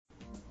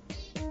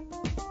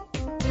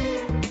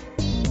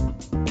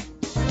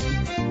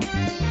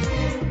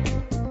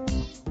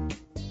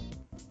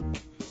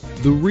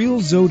The Real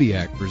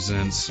Zodiac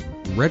presents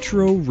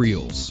Retro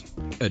Reels,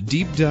 a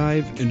deep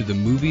dive into the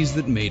movies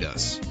that made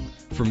us,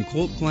 from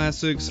cult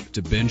classics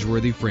to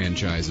binge-worthy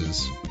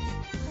franchises.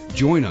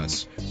 Join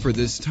us for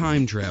this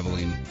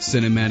time-traveling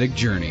cinematic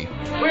journey.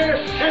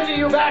 We're sending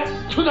you back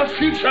to the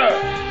future!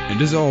 And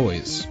as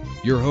always,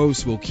 your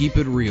hosts will keep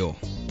it real.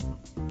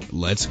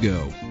 Let's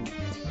go.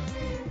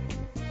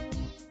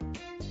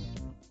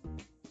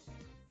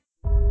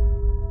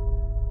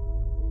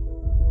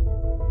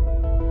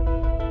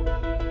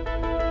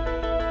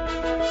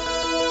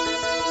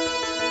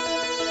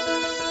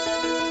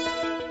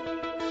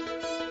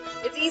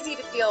 It's easy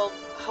to feel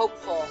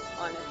hopeful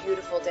on a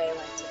beautiful day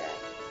like today.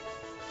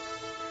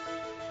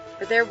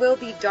 But there will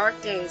be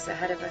dark days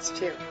ahead of us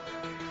too.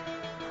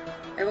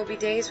 There will be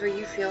days where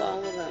you feel all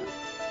alone.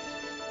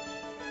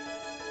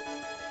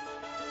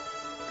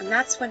 And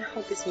that's when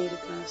hope is needed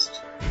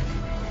most.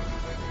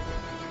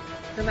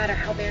 No matter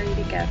how buried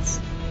it gets,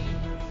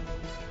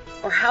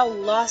 or how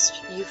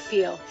lost you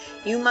feel,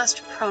 you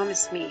must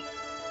promise me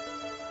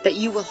that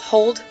you will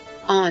hold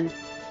on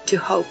to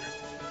hope.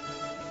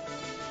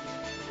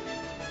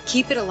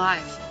 Keep it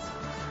alive.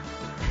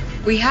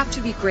 We have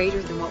to be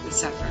greater than what we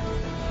suffer.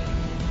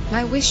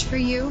 My wish for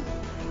you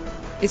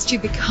is to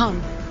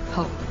become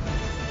hope.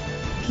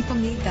 People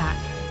need that.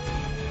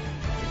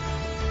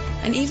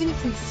 And even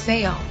if we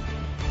fail,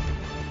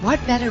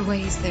 what better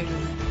way is there to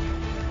live?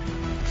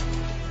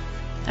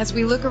 As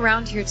we look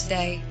around here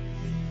today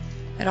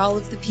at all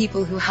of the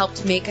people who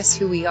helped make us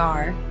who we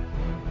are,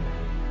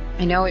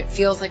 I know it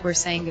feels like we're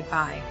saying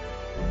goodbye.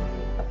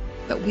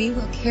 But we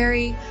will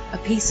carry a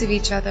piece of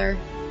each other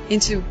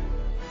into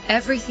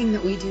everything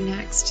that we do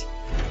next,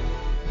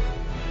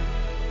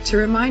 to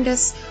remind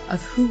us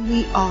of who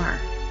we are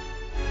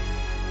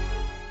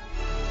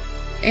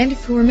and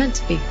of who we're meant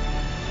to be.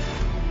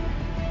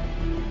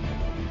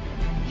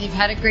 I've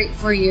had a great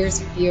 4 years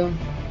with you.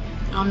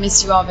 I'll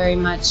miss you all very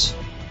much.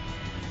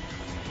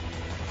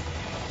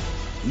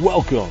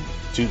 Welcome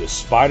to the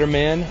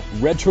Spider-Man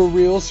Retro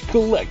Reels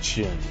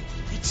Collection.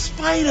 It's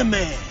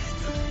Spider-Man!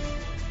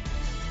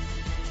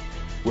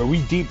 Where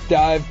we deep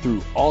dive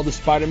through all the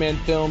Spider-Man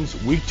films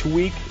week to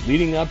week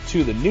leading up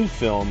to the new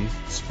film,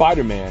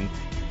 Spider-Man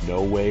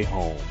No Way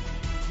Home.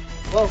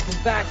 Welcome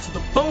back to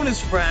the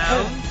bonus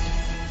round!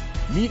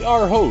 Meet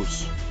our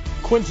hosts,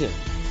 Quinton.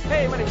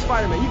 Hey, my name's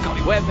Spider-Man. You can call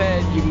me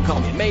Webhead, you can call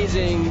me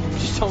Amazing,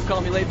 just don't call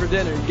me late for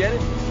dinner, get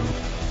it?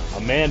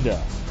 Amanda.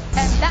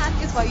 And that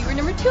is why you were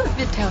number 2 at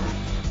Midtown.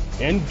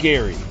 And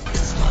Garry.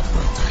 It's my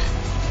birthday.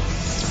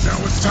 Now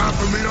it's time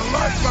for me to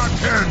light my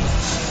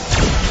candles.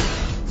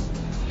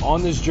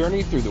 On this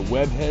journey through the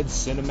Webhead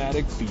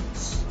cinematic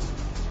beats.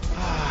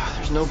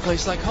 There's no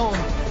place like home.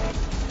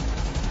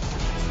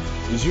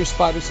 Is your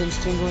spider sense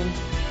tingling?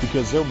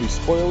 Because there will be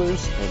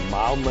spoilers and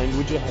mild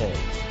language ahead.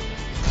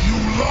 You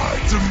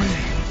lied to me.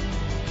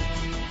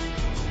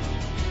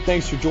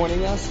 Thanks for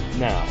joining us.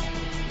 Now,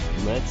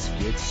 let's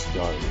get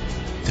started.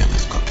 Then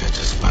let's go catch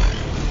a spider.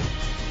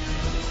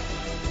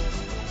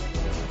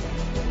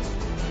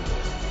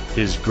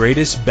 His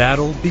greatest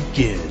battle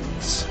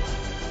begins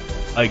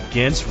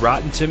against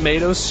Rotten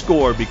Tomatoes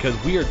score, because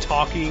we are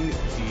talking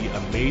The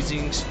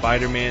Amazing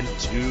Spider-Man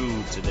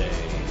 2 today.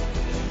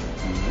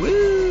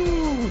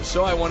 Woo!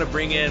 So I want to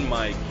bring in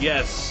my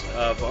guests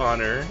of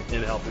honor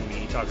in helping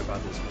me talk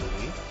about this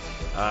movie,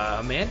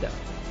 Amanda.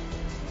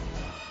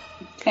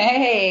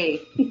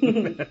 Hey!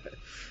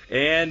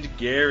 And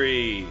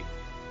Garry.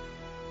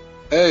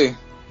 Hey.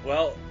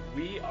 Well,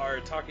 we are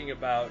talking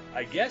about,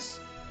 I guess,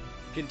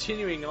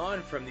 continuing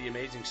on from The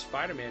Amazing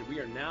Spider-Man, we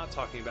are now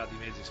talking about The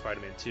Amazing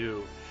Spider-Man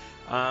 2.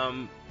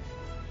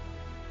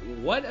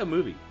 What a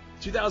movie.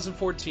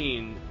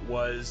 2014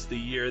 was the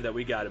year that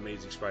we got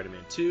Amazing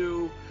Spider-Man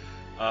 2,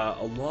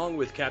 along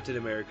with Captain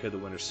America, the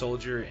Winter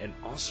Soldier, and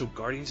also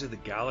Guardians of the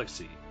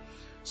Galaxy.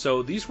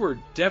 So these were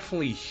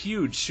definitely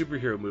huge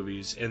superhero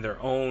movies in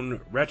their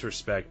own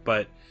retrospect,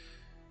 but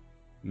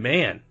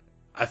man,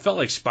 I felt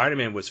like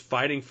Spider-Man was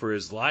fighting for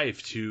his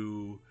life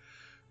to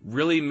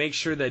really make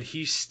sure that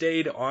he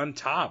stayed on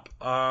top.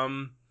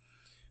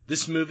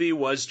 This movie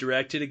was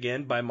directed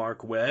again by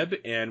Mark Webb,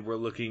 and we're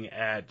looking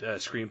at a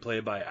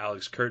screenplay by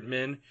Alex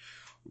Kurtzman,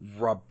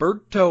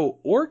 Roberto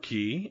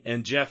Orci,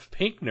 and Jeff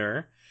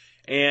Pinkner.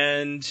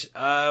 And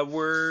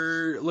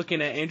we're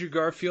looking at Andrew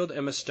Garfield,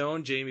 Emma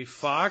Stone, Jamie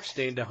Foxx,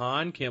 Dane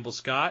DeHaan, Campbell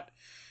Scott,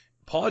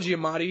 Paul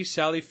Giamatti,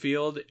 Sally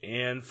Field,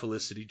 and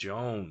Felicity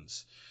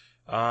Jones.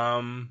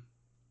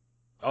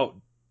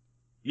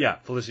 Yeah,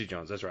 Felicity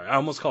Jones, that's right. I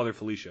almost called her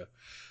Felicia.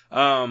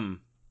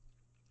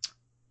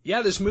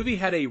 Yeah, this movie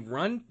had a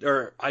runtime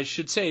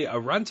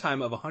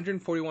of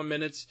 141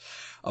 minutes,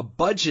 a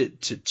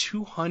budget to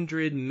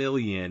 $200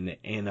 million,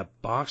 and a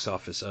box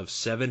office of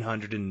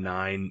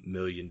 $709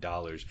 million,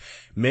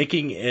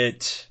 making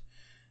it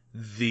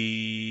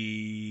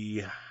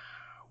the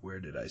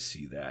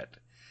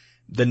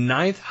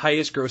 9th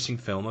highest grossing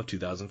film of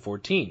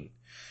 2014,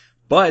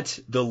 but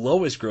the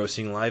lowest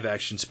grossing live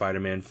action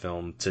Spider-Man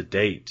film to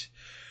date.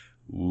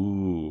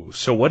 Ooh,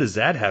 so what does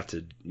that have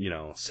to,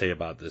 say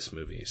about this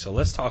movie? So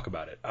let's talk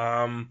about it.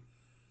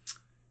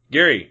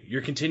 Garry,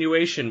 your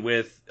continuation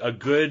with a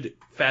good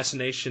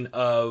fascination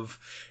of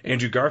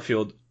Andrew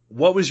Garfield,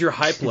 what was your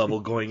hype level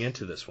going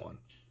into this one?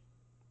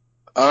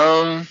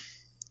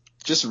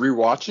 Just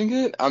rewatching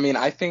it. I mean,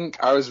 I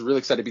think I was really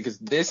excited because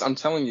this, I'm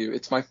telling you,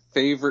 it's my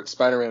favorite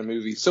Spider-Man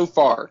movie so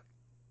far.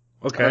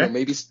 Okay. I don't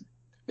know,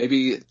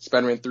 maybe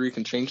Spider-Man 3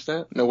 can change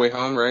that. No Way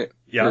Home, right?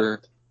 Yeah.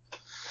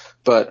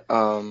 But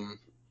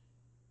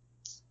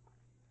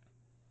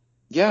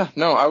yeah,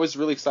 no, I was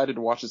really excited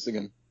to watch this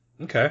again.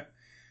 Okay.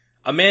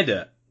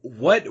 Amanda,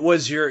 what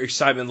was your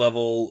excitement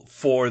level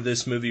for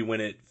this movie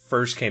when it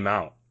first came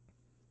out?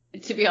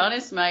 To be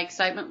honest, my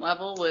excitement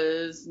level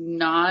was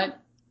not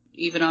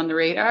even on the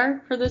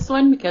radar for this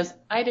one because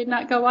I did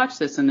not go watch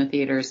this in the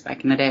theaters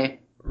back in the day.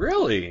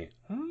 Really?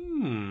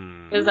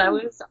 Because I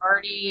was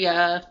already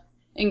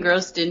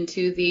engrossed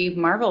into the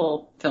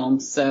Marvel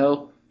films,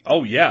 so...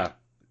 Oh, yeah.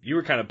 You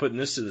were kind of putting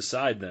this to the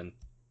side then.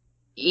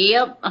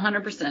 Yep,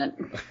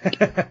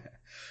 100%.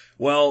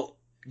 Well,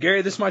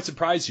 Garry, this might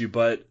surprise you,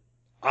 but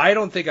I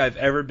don't think I've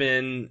ever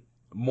been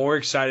more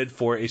excited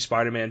for a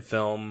Spider-Man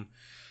film.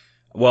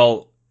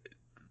 Well,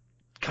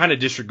 kind of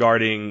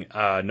disregarding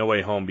No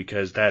Way Home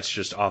because that's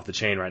just off the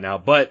chain right now.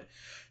 But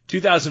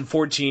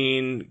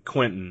 2014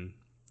 Quinton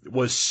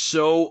was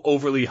so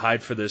overly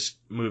hyped for this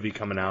movie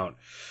coming out.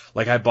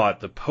 Like, I bought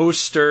the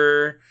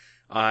poster.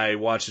 I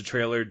watched the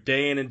trailer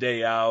day in and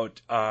day out.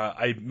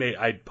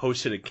 I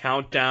posted a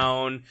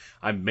countdown.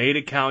 I made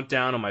a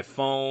countdown on my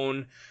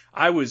phone.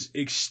 I was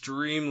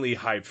extremely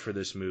hyped for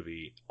this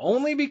movie,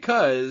 only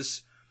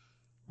because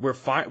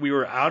we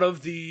were out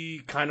of the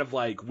kind of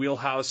like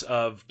wheelhouse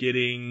of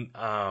getting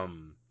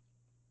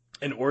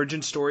an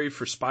origin story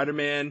for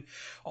Spider-Man.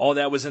 All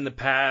that was in the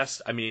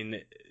past. I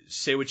mean,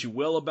 say what you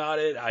will about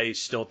it. I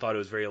still thought it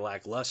was very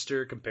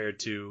lackluster compared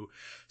to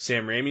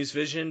Sam Raimi's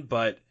vision,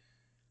 but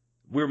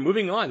we're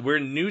moving on. We're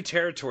in new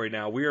territory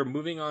now. We are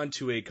moving on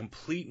to a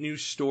complete new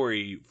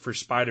story for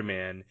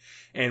Spider-Man,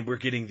 and we're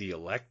getting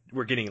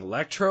we're getting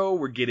Electro,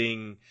 we're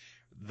getting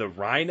the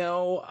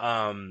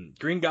Rhino.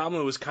 Green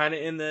Goblin was kind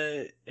of in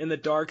the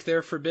dark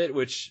there for a bit,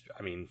 which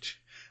I mean,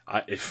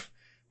 I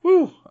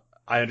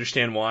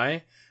understand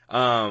why.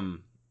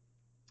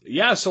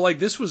 Yeah, so like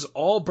this was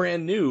all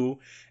brand new,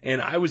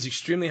 and I was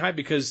extremely hyped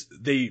because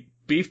they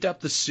beefed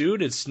up the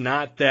suit. It's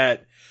not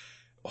that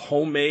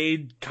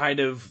homemade kind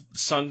of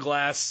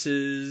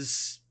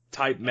sunglasses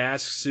type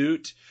mask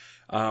suit,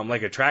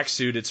 like a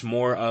tracksuit. It's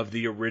more of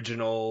the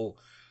original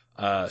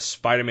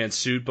Spider-Man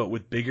suit, but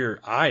with bigger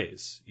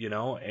eyes, you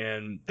know?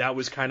 And that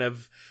was kind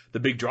of the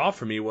big draw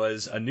for me,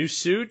 was a new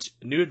suit,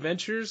 new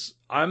adventures.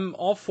 I'm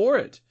all for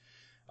it.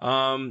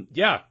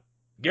 Yeah,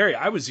 Garry,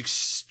 I was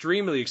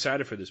extremely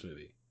excited for this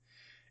movie.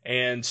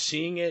 And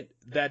seeing it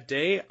that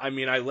day, I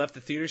mean, I left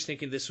the theaters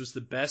thinking this was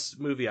the best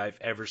movie I've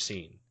ever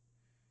seen.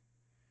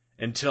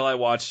 Until I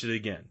watched it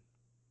again.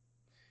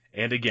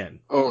 And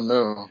again. Oh,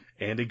 no.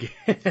 And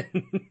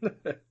again.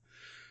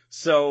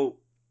 So,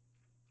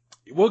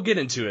 we'll get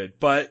into it.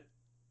 But,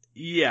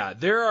 yeah,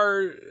 there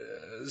are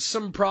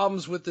some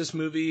problems with this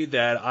movie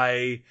that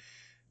I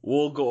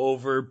will go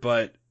over.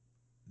 But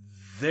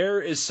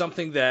there is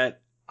something that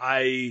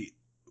I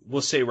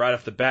will say right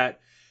off the bat.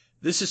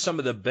 This is some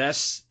of the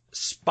best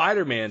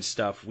Spider-Man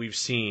stuff we've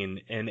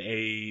seen in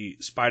a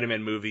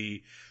Spider-Man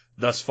movie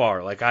thus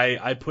far. Like,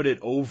 I put it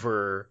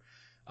over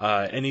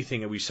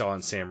anything that we saw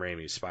in Sam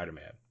Raimi's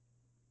Spider-Man.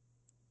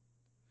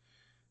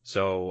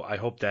 So I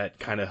hope that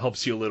kind of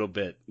helps you a little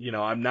bit. You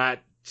know, I'm not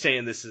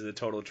saying this is a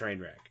total train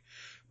wreck,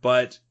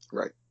 but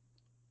right.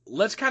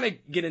 Let's kind of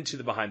get into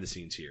the behind the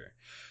scenes here.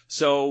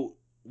 So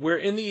we're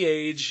in the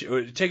age,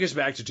 take us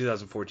back to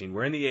 2014.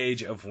 We're in the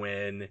age of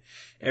when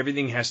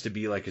everything has to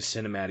be like a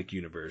cinematic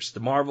universe. The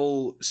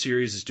Marvel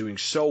series is doing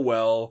so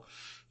well.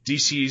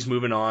 DC's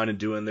moving on and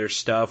doing their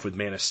stuff with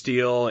Man of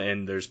Steel,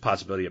 and there's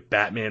possibility of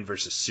Batman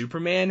versus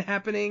Superman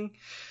happening.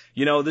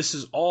 You know, this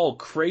is all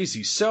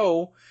crazy.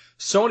 So,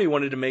 Sony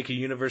wanted to make a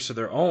universe of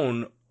their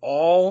own,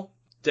 all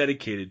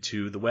dedicated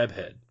to the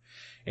webhead.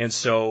 And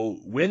so,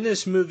 when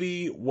this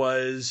movie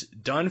was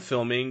done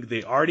filming,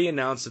 they already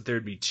announced that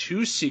there'd be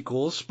 2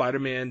 sequels,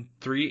 Spider-Man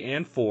 3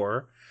 and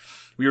 4.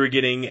 We were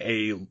getting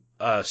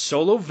a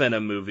solo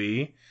Venom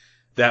movie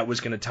that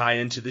was going to tie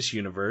into this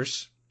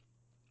universe.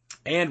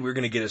 And we're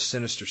going to get a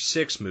Sinister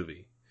Six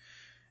movie.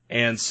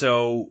 And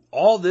so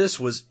all this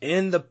was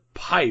in the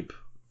pipe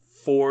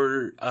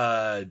for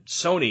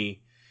Sony,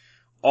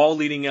 all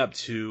leading up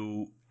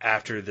to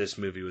after this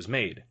movie was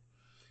made.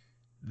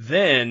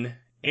 Then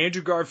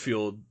Andrew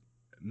Garfield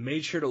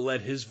made sure to let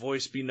his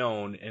voice be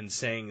known in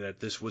saying that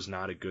this was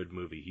not a good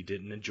movie. He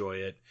didn't enjoy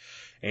it,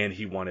 and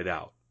he wanted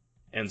out.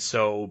 And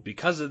so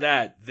because of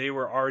that, they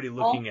were already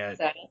looking at...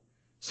 Sad.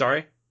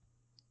 Sorry?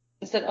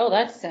 I said, oh,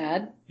 that's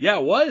sad. Yeah,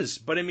 it was.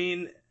 But I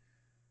mean,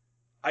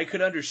 I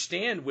could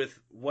understand with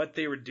what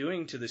they were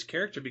doing to this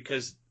character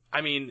because,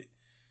 I mean,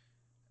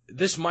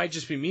 this might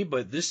just be me,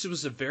 but this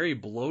was a very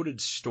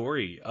bloated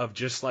story of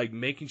just like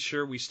making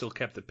sure we still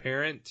kept the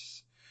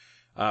parents.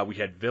 We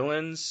had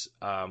villains.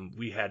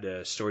 We had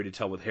a story to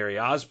tell with Harry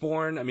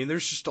Osborn. I mean,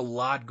 there's just a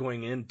lot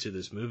going into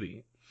this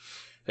movie.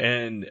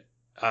 And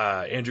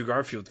Andrew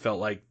Garfield felt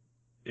like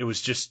it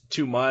was just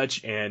too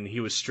much, and he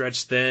was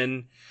stretched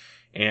thin,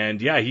 and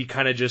yeah, he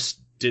kind of just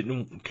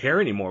didn't care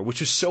anymore,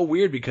 which was so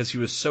weird because he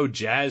was so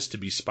jazzed to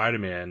be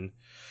Spider-Man,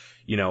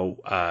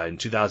 in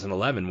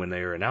 2011 when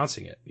they were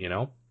announcing it,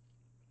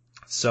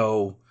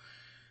 So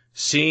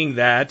seeing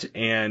that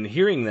and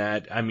hearing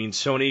that, I mean,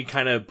 Sony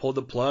kind of pulled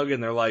the plug,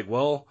 and they're like,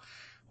 well,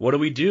 what do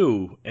we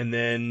do? And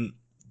then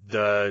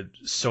the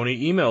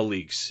Sony email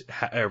leaks,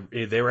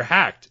 they were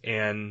hacked,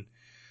 and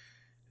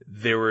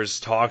there was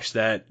talks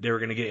that they were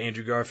going to get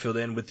Andrew Garfield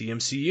in with the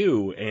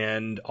MCU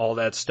and all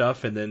that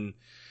stuff, and then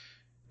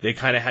they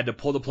kind of had to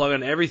pull the plug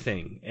on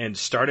everything and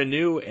start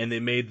anew, and they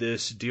made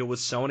this deal with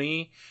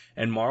Sony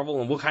and Marvel,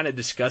 and we'll kind of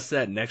discuss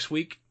that next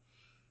week.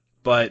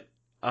 But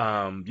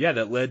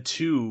that led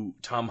to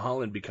Tom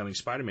Holland becoming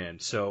Spider-Man.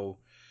 So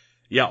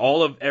yeah,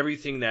 all of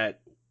everything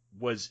that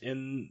was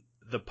in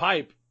the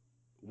pipe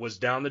was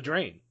down the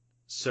drain.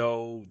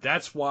 So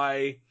that's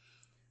why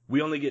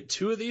we only get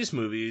 2 of these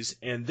movies,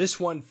 and this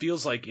one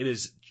feels like it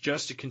is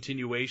just a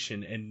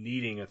continuation and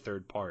needing a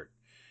third part,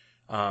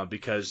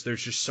 because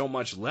there's just so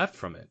much left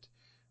from it.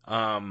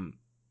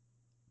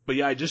 But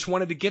yeah, I just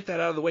wanted to get that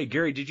out of the way.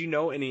 Gary, did you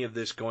know any of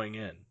this going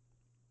in?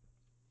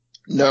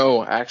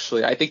 No,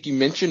 actually. I think you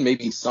mentioned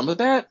maybe some of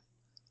that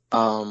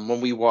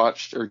when we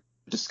watched or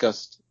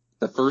discussed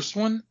the first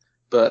one,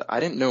 but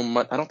I didn't know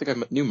much. I don't think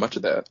I knew much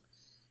of that.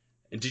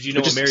 And did you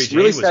know Mary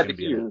Jane was going to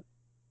be in it?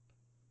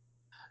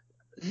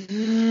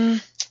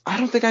 I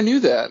don't think I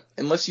knew that,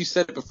 unless you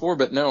said it before,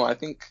 but no, I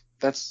think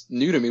that's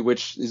new to me,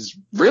 which is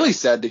really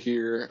sad to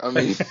hear. I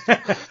mean,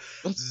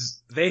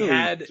 they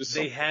had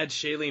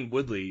Shailene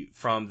Woodley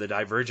from the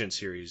Divergent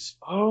series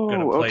going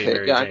to play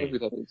Mary Jane. I know who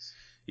that is.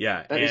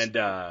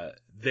 Yeah,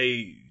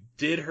 they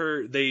did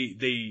her.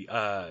 They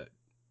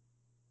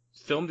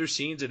filmed her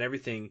scenes and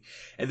everything,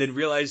 and then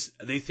realized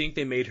they think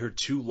they made her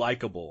too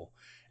likable,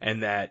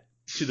 and that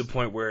to the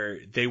point where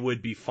they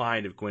would be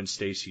fine if Gwen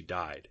Stacy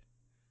died.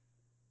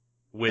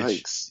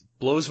 Which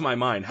blows my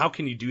mind. How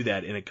can you do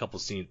that in a couple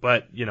scenes?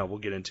 But, we'll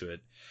get into it.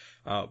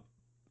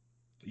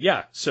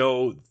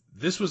 So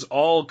this was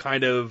all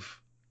this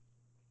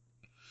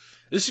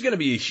is going to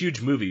be a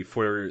huge movie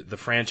for the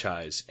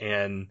franchise.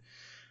 And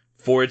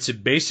for it to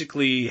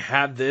basically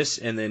have this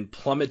and then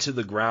plummet to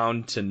the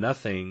ground to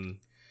nothing,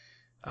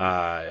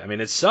 I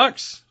mean, it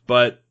sucks.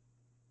 But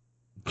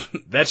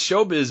that's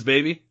showbiz,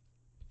 baby.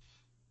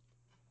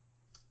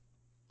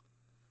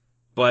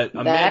 But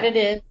Amanda, it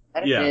is.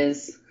 It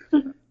is.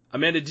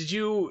 Amanda,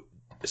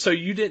 so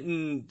you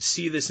didn't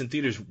see this in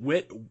theaters.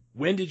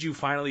 When did you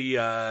finally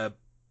go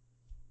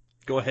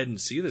ahead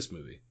and see this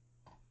movie?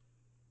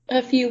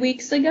 A few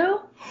weeks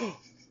ago.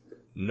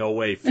 No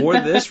way. For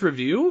this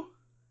review?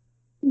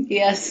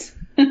 Yes.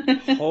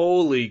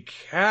 Holy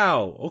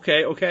cow.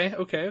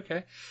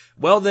 Okay.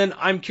 Well, then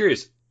I'm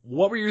curious.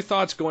 What were your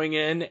thoughts going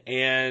in,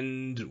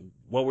 and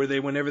what were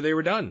they whenever they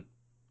were done?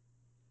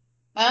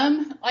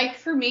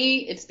 For me,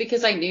 it's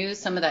because I knew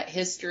some of that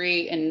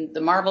history and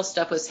the Marvel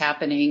stuff was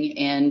happening,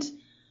 and,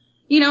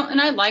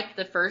 and I liked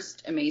the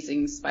first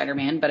Amazing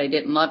Spider-Man, but I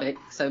didn't love it,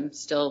 so I'm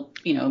still,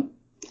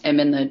 am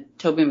in the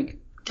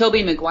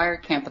Tobey Maguire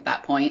camp at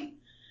that point.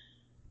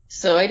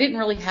 So I didn't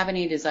really have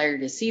any desire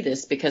to see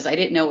this because I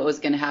didn't know what was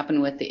going to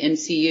happen with the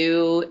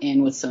MCU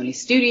and with Sony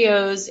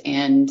Studios,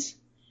 and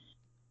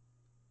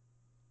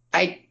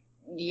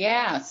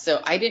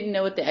so I didn't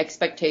know what the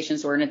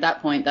expectations were. And at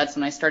that point, that's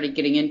when I started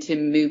getting into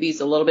movies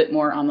a little bit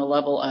more on the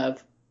level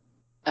of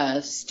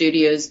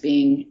studios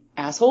being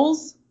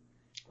assholes.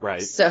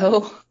 Right.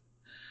 So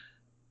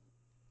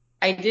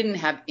I didn't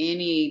have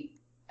any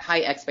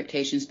high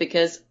expectations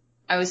because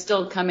I was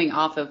still coming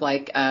off of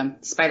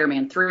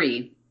Spider-Man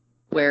 3,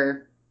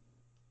 where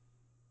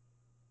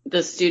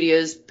the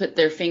studios put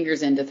their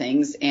fingers into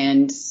things.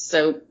 And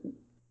so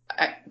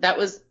that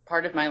was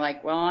part of my I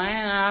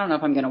don't know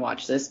if I'm going to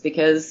watch this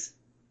because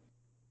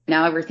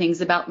now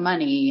everything's about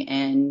money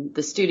and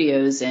the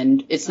studios,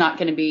 and it's not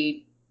going to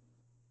be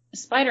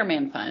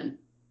Spider-Man fun,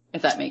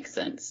 if that makes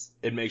sense.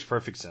 It makes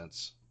perfect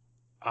sense.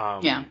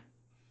 Yeah.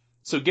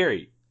 So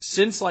Gary,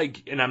 since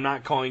and I'm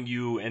not calling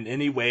you in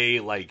any way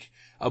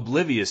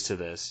oblivious to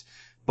this,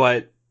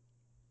 but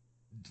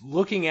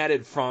looking at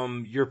it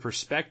from your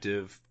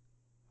perspective,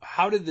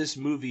 how did this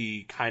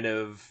movie kind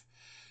of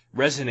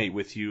resonate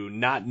with you,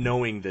 not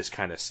knowing this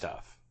kind of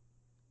stuff?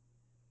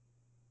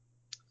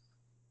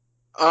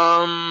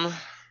 Can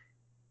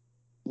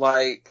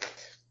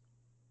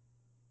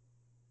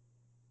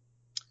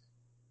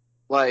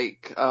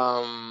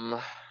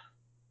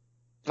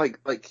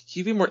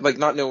you be more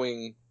not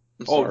knowing?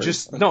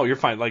 No, you're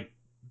fine.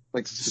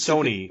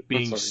 Sony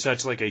being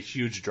such a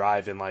huge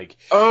drive and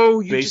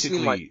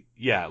basically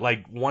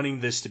wanting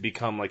this to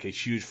become a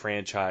huge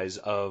franchise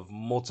of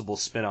multiple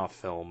spin-off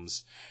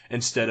films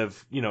instead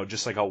of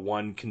just a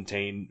one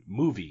contained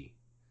movie.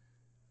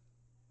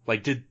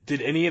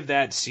 Did any of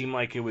that seem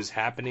like it was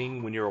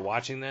happening when you were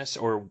watching this,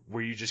 or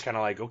were you just kind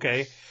of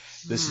okay,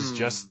 this is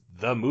just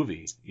the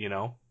movie, You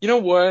know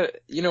what?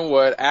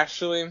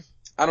 Actually,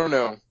 I don't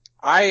know.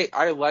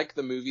 I like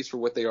the movies for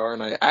what they are,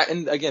 and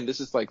and again, this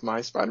is like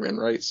my Spider-Man,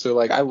 right? So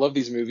like I love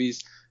these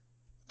movies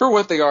for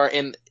what they are,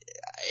 and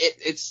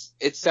it's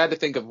sad to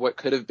think of what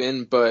could have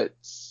been, but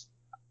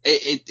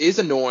it is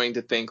annoying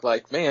to think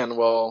like, man,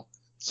 well,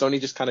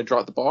 Sony just kind of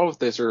dropped the ball with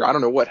this, or I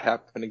don't know what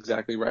happened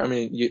exactly, right? I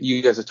mean,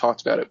 you guys have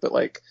talked about it, but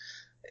like,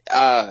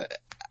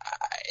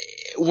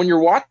 when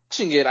you're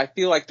watching it, I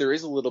feel like there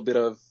is a little bit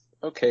of,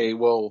 okay,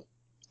 well,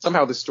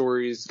 somehow the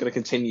story is going to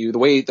continue. The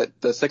way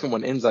that the second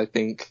one ends, I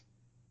think,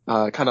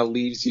 kind of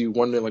leaves you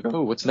wondering like,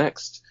 oh, what's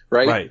next,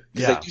 right? Right.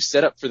 Because they do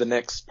set up for the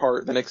next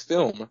part, the next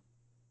film.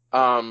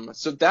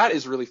 So that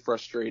is really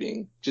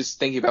frustrating. Just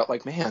thinking about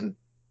like, man,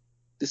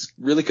 this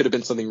really could have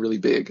been something really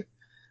big.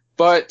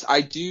 But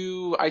I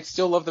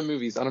still love the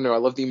movies. I don't know. I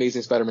love the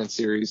Amazing Spider-Man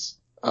series.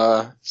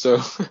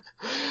 So,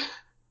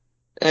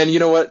 and you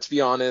know what? To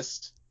be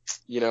honest,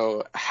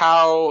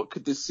 how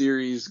could this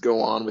series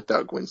go on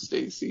without Gwen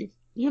Stacy?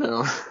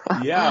 Yeah.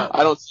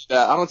 I don't see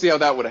that. I don't see how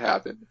that would have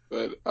happened.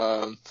 But,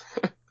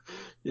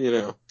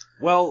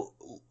 Well,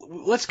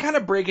 let's kind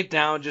of break it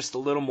down just a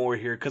little more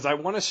here, because I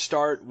want to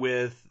start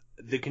with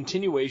the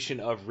continuation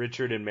of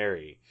Richard and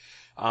Mary,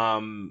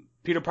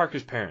 Peter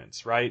Parker's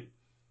parents, right?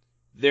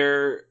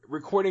 They're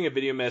recording a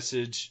video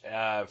message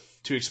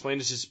to explain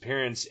his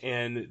disappearance,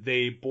 and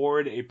they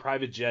board a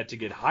private jet to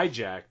get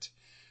hijacked.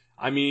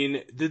 I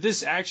mean, did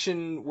this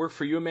action work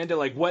for you, Amanda?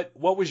 Like, what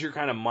was your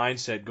kind of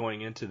mindset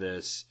going into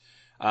this,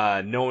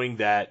 knowing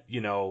that,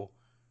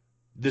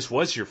 this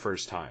was your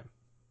first time?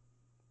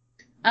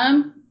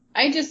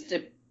 I just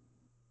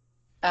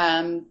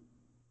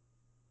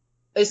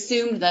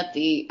assumed that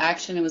the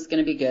action was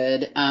going to be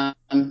good.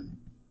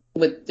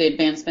 With the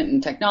advancement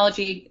in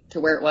technology to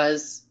where it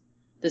was,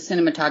 the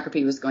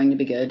cinematography was going to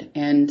be good.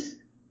 And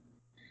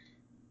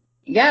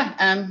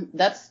yeah,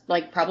 that's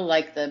like probably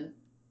like the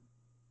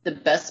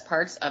best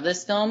parts of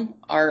this film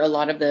are a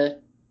lot of the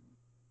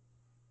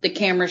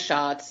camera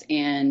shots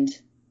and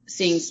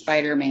seeing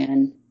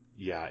Spider-Man.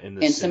 Yeah, in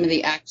the and city. Some of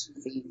the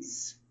action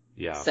scenes.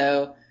 Yeah.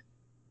 So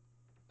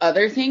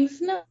other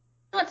things, not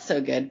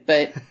so good,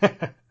 but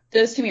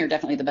those to me are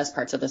definitely the best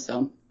parts of this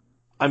film.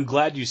 I'm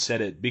glad you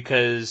said it,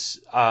 because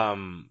I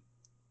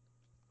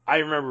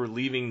remember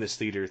leaving this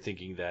theater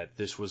thinking that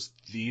this was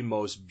the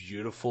most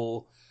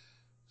beautiful,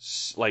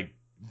 like,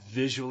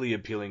 visually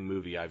appealing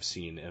movie I've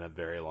seen in a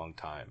very long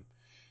time.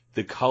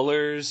 The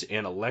colors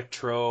and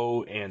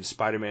Electro and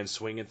Spider-Man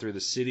swinging through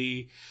the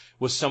city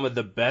was some of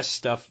the best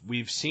stuff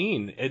we've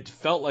seen. It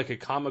felt like a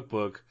comic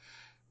book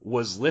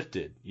was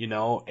lifted,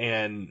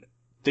 and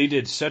they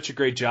did such a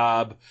great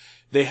job.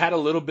 They had a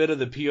little bit of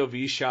the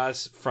POV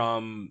shots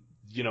from,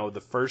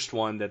 the first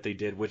one that they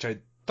did, which I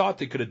thought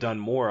they could have done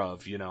more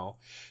of,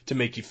 to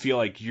make you feel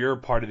like you're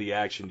part of the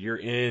action. You're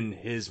in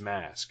his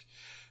mask.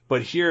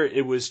 But here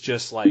it was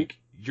just like,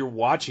 you're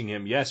watching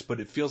him, yes, but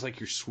it feels like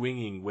you're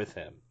swinging with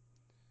him.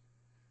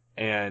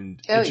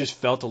 And it just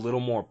felt a little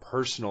more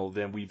personal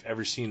than we've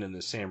ever seen in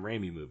the Sam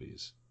Raimi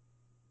movies.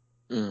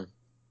 Mm.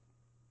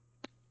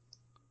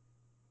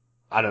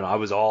 I don't know. I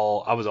was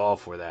all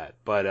for that.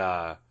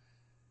 But,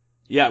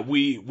 yeah,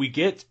 we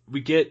get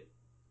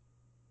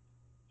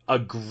a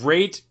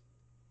great,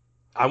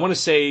 I want to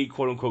say,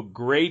 quote unquote,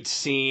 great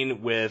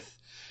scene with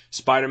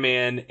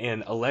Spider-Man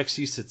and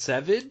Alexei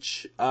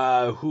Satsevich,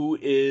 who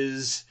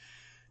is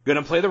going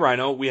to play the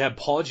Rhino. We have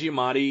Paul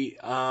Giamatti.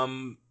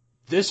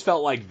 This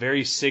felt like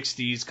very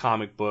 60s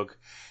comic book.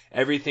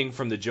 Everything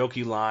from the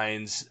jokey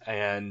lines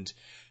and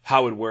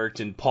how it worked,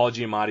 and Paul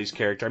Giamatti's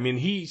character. I mean,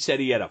 he said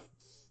he had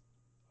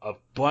a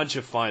bunch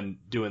of fun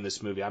doing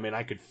this movie. I mean,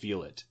 I could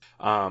feel it.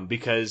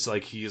 Because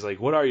like, he's like,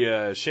 what are you,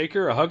 a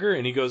shaker, a hugger?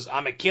 And he goes,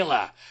 I'm a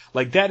killer.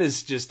 Like, that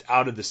is just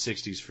out of the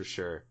 60s for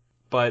sure.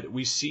 But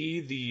we see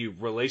the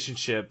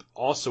relationship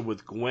also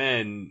with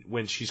Gwen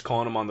when she's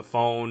calling him on the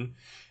phone,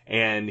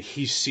 and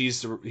he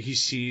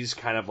sees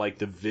kind of like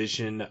the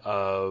vision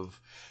of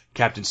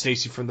Captain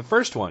Stacy from the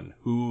first one,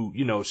 who,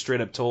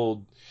 straight up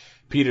told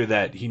Peter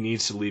that he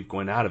needs to leave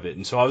Gwen out of it.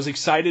 And so I was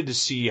excited to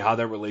see how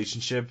that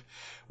relationship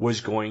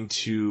was going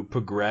to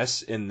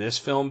progress in this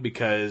film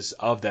because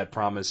of that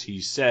promise he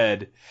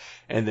said,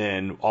 and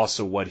then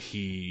also what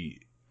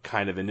he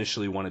kind of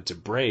initially wanted to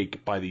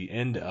break by the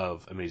end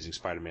of Amazing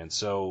Spider-Man.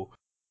 So,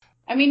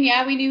 I mean,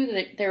 yeah, we knew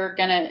that they were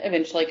going to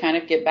eventually kind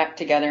of get back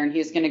together and he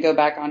was going to go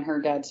back on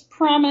her dad's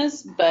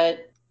promise,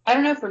 but I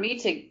don't know, for me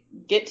to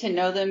get to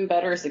know them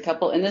better as a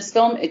couple in this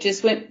film, it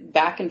just went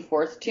back and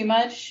forth too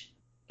much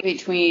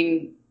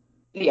between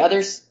the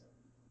other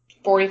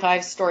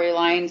 45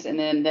 storylines and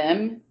then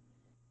them.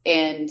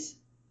 And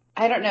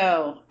I don't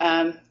know.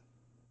 I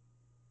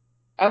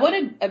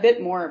wanted a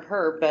bit more of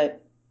her,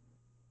 but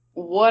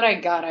what I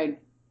got,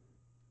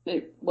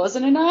 it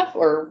wasn't enough,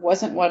 or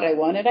wasn't what I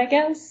wanted, I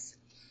guess.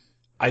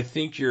 I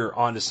think you're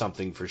onto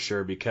something for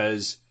sure,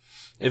 because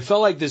it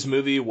felt like this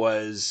movie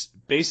was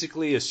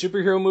basically a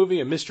superhero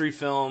movie, a mystery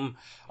film,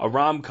 a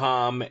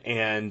rom-com,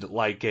 and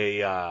like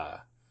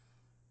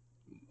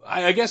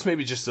I guess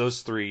maybe just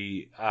those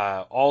three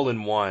all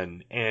in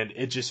one, and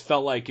it just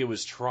felt like it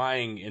was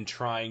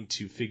trying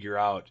to figure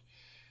out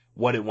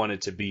what it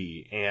wanted to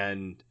be.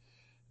 And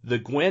the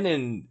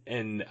Gwen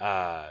and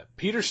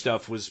Peter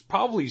stuff was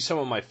probably some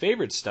of my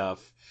favorite stuff,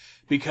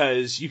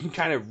 because you can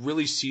kind of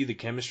really see the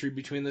chemistry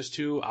between those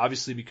two,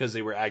 obviously because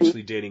they were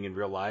actually dating in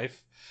real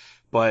life.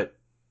 But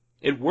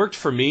it worked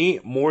for me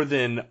more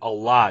than a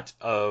lot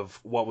of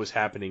what was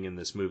happening in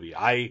this movie.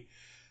 I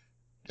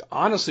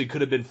honestly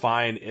could have been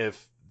fine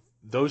if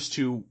those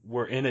two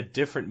were in a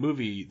different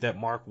movie that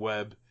Mark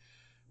Webb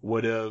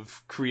would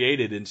have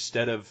created,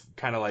 instead of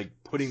kind of like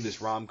putting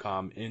this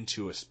rom-com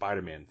into a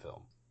Spider-Man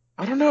film.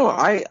 I don't know.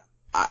 I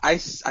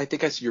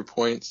think I see your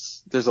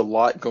points. There's a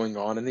lot going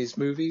on in these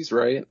movies,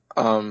 right?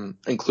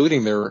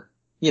 Including their,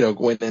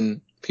 Gwen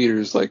and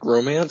Peter's like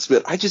romance,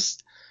 but I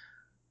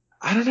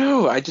don't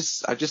know.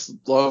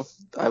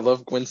 I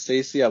love Gwen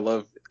Stacy. I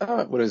love,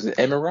 what is it?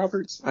 Emma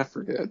Roberts? I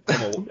forget.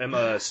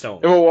 Emma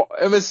Stone.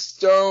 Emma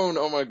Stone.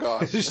 Oh my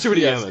gosh. There's too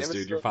many Emmas,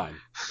 dude. You're fine.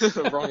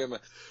 Wrong Emma.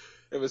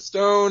 Emma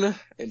Stone,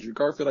 Andrew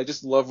Garfield. I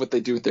just love what they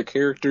do with their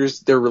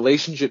characters. Their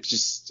relationships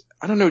just,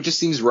 I don't know, it just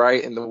seems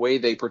right. And the way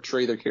they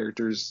portray their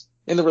characters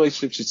in the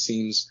relationship just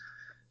seems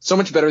so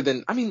much better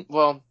than,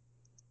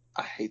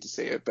 I hate to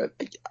say it, but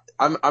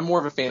I'm more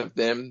of a fan of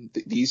them,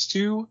 these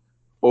two,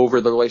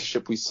 over the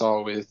relationship we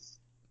saw with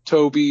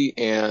Toby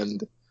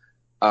and,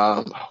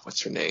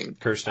 what's her name?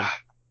 Kirsten.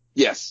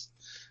 Yes.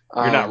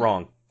 You're not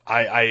wrong.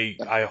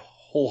 I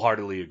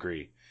wholeheartedly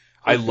agree.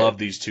 I love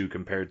these two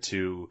compared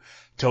to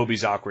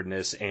Toby's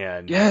awkwardness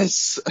and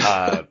yes.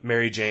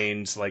 Mary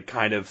Jane's like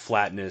kind of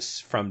flatness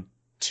from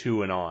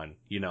 2 and on,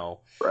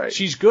 Right.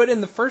 She's good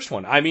in the first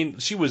one. I mean,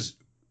 she was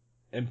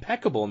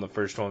impeccable in the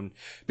first one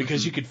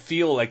because you could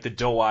feel like the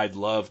doe-eyed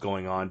love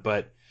going on,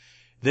 but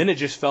then it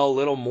just fell a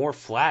little more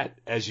flat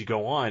as you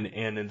go on,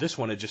 and in this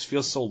one it just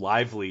feels so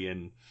lively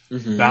and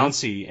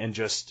bouncy and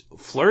just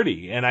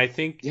flirty, and I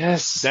think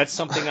that's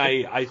something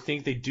I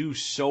think they do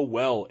so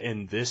well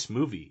in this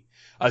movie.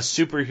 A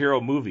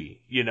superhero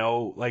movie,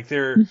 like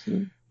they're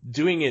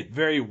doing it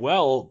very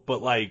well,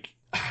 but like,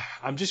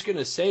 I'm just going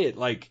to say it,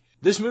 like,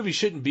 this movie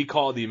shouldn't be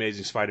called The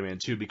Amazing Spider-Man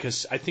 2,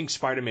 because I think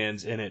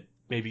Spider-Man's in it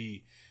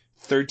maybe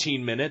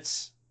 13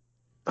 minutes.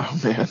 Oh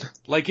man.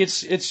 Like,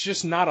 it's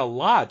just not a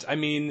lot. I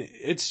mean,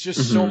 it's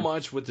just so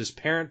much with this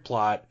parent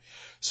plot,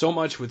 so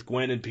much with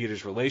Gwen and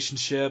Peter's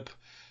relationship,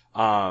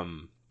 a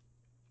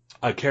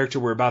character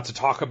we're about to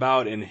talk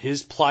about and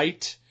his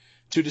plight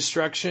to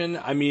destruction.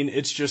 I mean,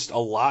 it's just a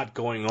lot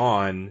going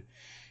on,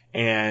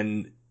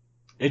 and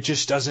it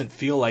just doesn't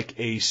feel like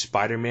a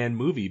Spider-Man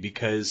movie,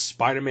 because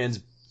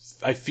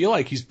I feel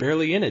like he's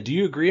barely in it. Do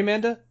you agree,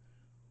 Amanda?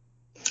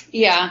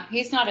 Yeah,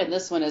 he's not in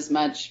this one as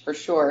much, for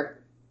sure.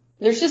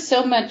 There's just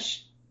so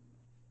much,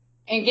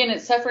 and again,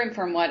 it's suffering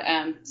from what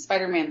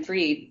Spider-Man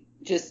 3,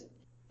 just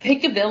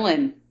pick a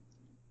villain.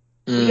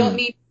 We don't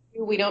need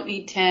 2, we don't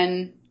need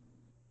 10.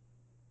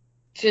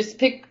 Just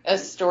pick a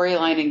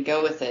storyline and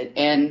go with it.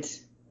 And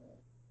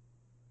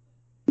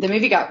the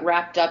movie got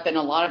wrapped up in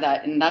a lot of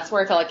that, and that's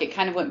where I felt like it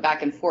kind of went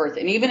back and forth.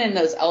 And even in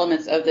those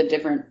elements of the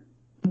different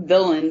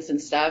villains and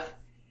stuff,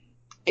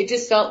 it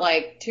just felt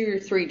like 2 or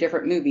 3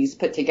 different movies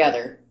put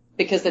together,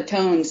 because the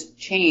tones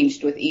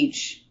changed with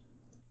each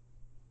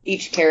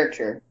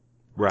character.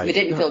 Right. It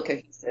didn't feel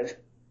cohesive.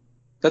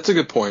 That's a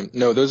good point.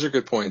 No, those are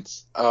good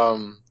points.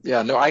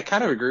 I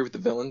kind of agree with the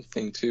villain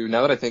thing too.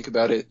 Now that I think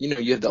about it, you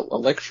had the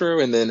Electro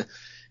and then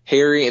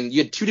Harry, and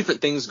you had 2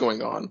 different things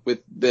going on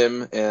with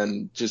them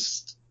and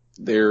just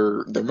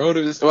their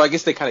motives. Well, I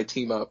guess they kind of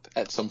team up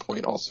at some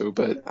point also,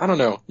 but I don't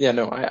know. Yeah,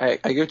 no, I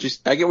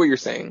get what you're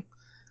saying.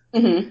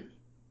 Mm-hmm.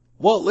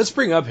 Well, let's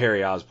bring up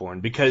Harry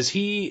Osborn, because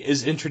he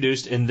is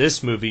introduced in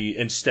this movie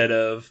instead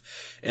of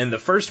in the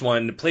first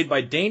one, played by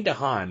Dane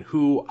DeHaan,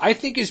 who I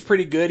think is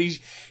pretty good.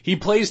 He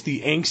plays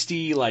the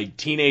angsty, like,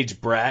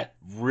 teenage brat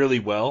really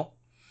well,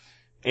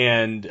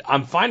 and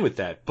I'm fine with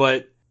that.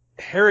 But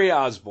Harry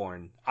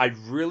Osborn, I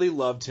really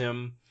loved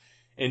him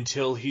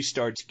until he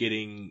starts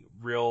getting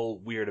real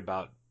weird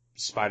about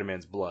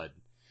Spider-Man's blood.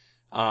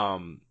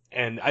 And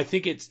I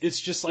think it's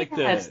just like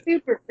that's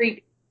super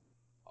creepy.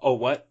 Oh,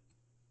 what?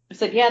 I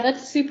said, yeah,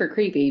 that's super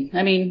creepy.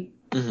 I mean,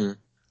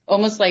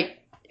 almost like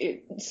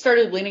it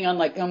started leaning on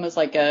like almost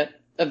like a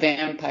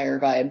vampire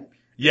vibe.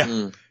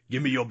 Yeah.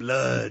 Give me your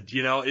blood.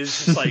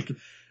 It's just like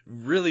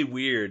really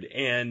weird.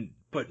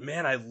 But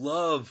man, I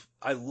love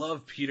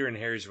Peter and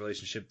Harry's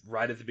relationship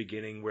right at the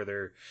beginning, where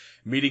they're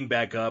meeting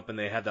back up and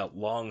they have that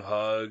long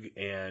hug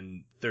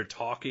and they're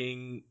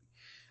talking.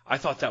 I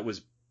thought that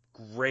was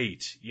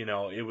great.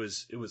 It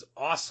was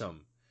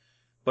awesome.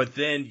 But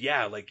then,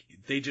 like,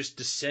 they just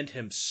descend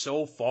him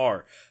so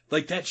far.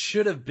 Like, that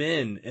should have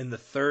been in the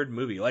third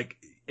movie. Like,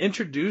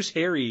 introduce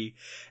Harry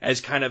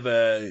as kind of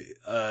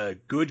a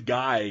good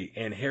guy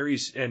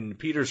and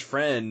Peter's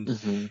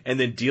friend, and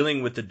then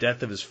dealing with the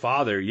death of his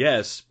father,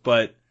 yes,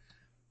 but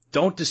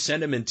don't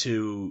descend him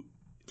into,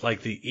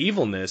 like, the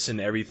evilness and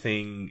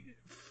everything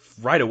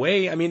right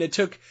away. I mean, it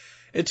took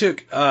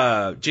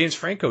James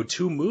Franco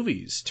 2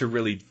 movies to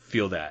really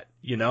feel that,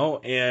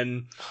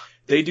 and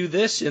they do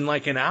this in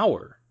like an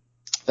hour.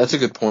 That's a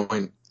good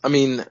point. I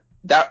mean,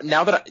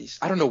 now that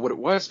I don't know what it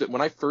was, but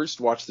when I first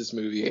watched this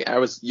movie, I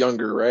was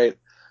younger, right?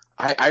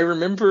 I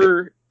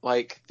remember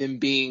like them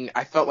being,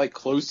 I felt like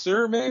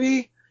closer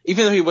maybe,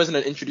 even though he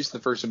wasn't introduced in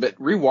the first one, but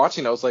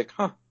rewatching, I was like,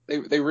 huh,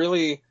 they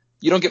really,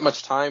 you don't get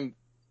much time,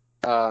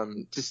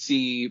 to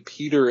see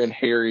Peter and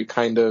Harry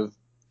kind of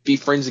be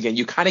friends again.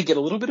 You kind of get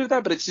a little bit of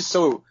that, but it's just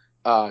so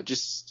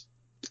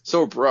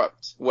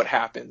abrupt what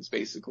happens,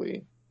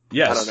 basically.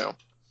 Yes. I don't know.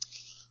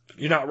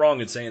 You're not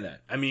wrong in saying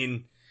that. I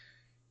mean,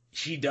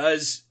 he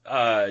does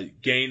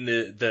gain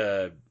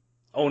the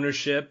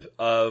ownership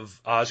of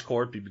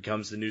Oscorp. He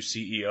becomes the new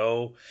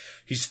CEO.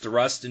 He's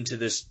thrust into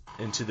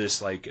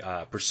this like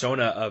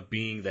persona of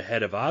being the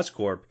head of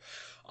Oscorp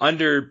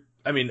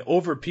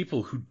over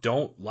people who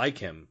don't like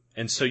him.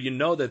 And so you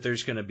know that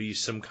there's going to be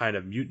some kind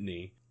of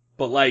mutiny.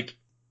 But like,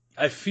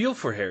 I feel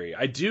for Harry.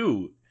 I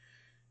do.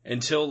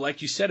 Until,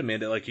 like you said,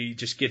 Amanda, like he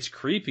just gets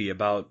creepy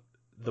about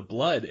the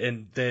blood.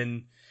 And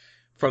then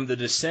from the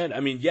descent,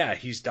 I mean, yeah,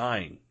 he's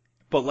dying.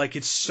 But like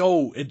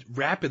it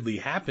rapidly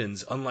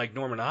happens, unlike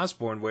Norman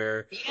Osborn,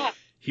 where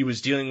he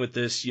was dealing with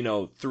this,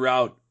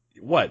 throughout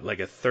like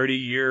a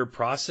 30-year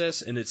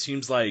process, and it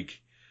seems like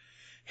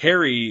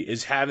Harry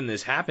is having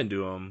this happen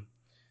to him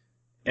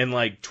in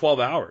like 12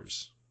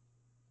 hours.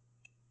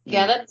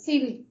 Yeah, that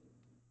seemed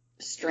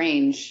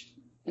strange,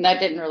 and that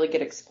didn't really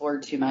get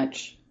explored too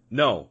much.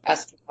 No.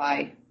 As to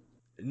why.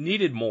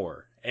 Needed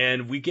more.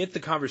 And we get the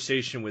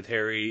conversation with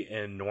Harry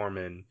and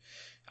Norman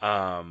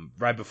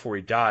right before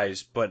he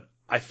dies, but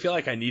I feel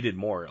like I needed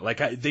more.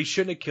 Like they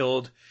shouldn't have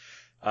killed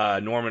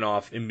Norman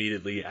off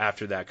immediately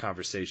after that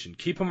conversation.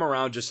 Keep him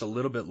around just a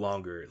little bit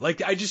longer.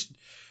 Like I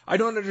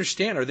don't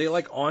understand. Are they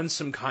like on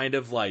some kind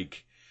of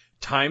like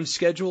time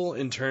schedule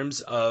in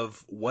terms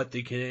of what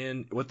they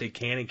can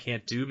and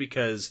can't do?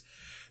 Because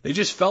they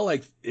just felt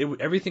like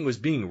everything was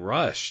being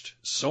rushed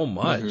so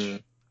much. Mm-hmm.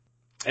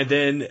 And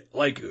then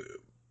like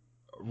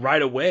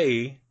right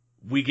away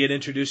we get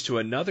introduced to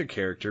another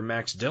character,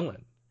 Max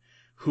Dillon,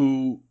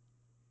 who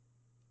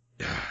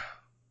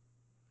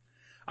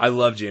I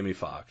love Jamie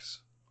Foxx.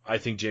 I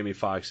think Jamie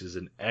Foxx is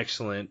an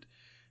excellent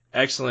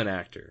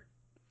actor.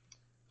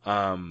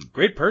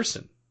 Great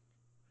person.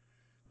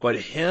 But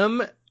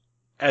him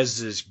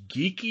as this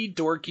geeky,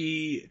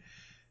 dorky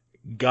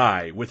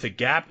guy with a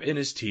gap in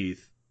his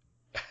teeth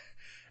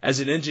as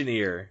an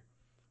engineer,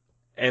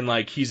 and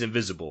like he's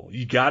invisible.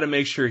 You gotta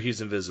make sure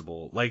he's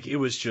invisible. Like it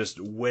was just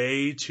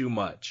way too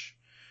much.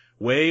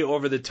 Way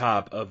over the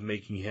top of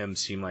making him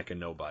seem like a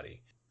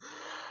nobody.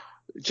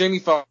 Jamie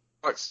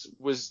Foxx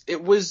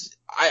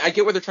I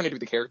get what they're trying to do with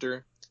the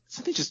character.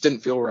 Something just didn't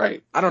feel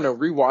right. I don't know,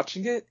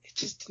 rewatching it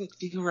just didn't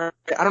feel right.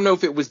 I don't know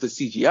if it was the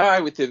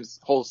CGI with his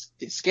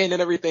skin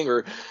and everything,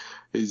 or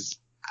his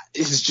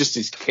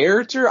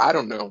character. I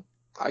don't know.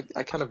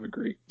 I kind of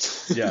agree.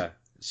 Yeah.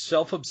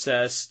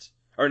 Self-obsessed,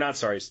 or not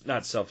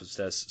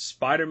self-obsessed,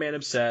 Spider-Man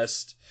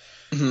obsessed.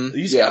 Mm-hmm.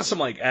 He's got some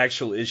like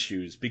actual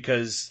issues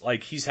because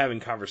like he's having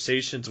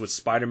conversations with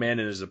Spider-Man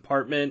in his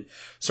apartment,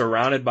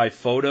 surrounded by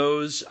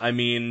photos. I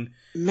mean,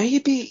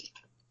 maybe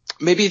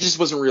it just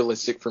wasn't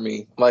realistic for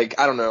me. Like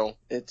I don't know.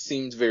 It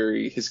seemed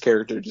his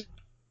character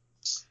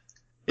just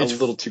a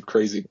little too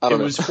crazy. I don't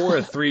know. It was for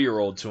a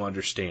 3-year-old to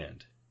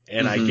understand,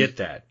 and I get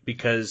that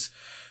because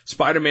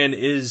Spider-Man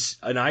is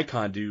an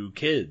icon to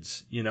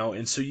kids,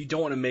 and so you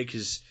don't want to make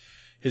his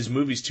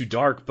movies too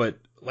dark, but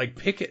like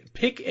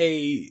pick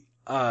a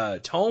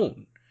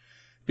tone,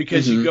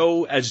 because you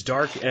go as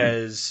dark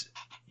as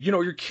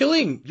you're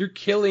killing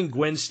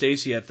Gwen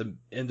Stacy at the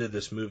end of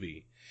this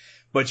movie,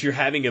 but you're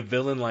having a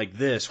villain like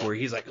this where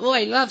he's like, oh,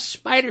 I love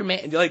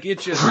Spider-Man. Like it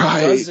just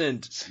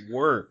doesn't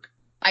work.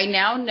 I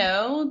now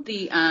know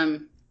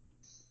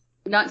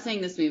not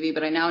saying this movie,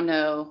 but I now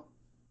know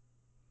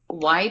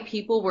why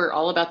people were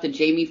all about the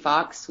Jamie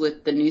Foxx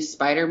with the new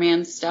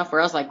Spider-Man stuff, where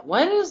I was like,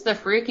 what is the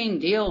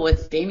freaking deal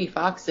with Jamie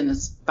Foxx in a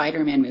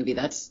Spider-Man movie?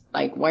 That's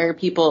like, why are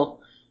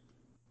people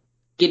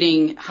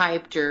getting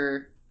hyped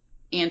or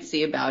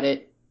antsy about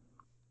it?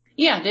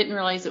 Yeah, didn't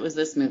realize it was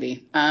this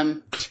movie.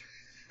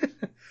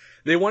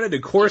 They wanted a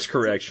course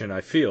correction,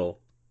 I feel.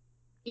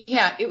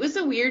 Yeah, it was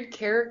a weird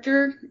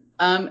character.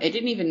 It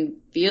didn't even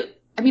feel,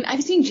 I mean,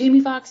 I've seen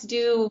Jamie Foxx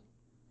do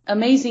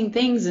amazing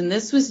things, and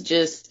this was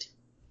just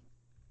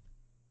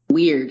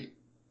weird.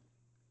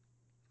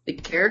 The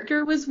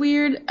character was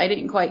weird. I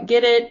didn't quite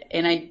get it,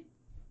 and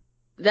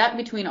that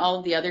between all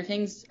of the other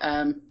things,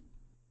 I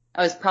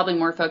was probably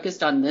more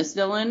focused on this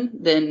villain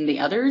than the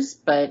others,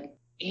 but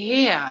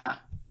yeah,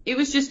 it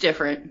was just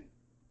different.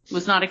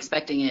 Was not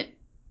expecting it.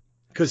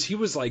 Because he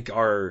was like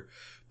our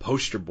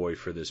poster boy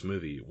for this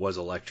movie, was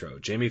Electro.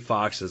 Jamie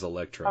Foxx as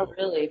Electro. Oh,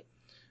 really?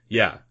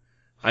 Yeah.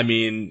 I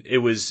mean, it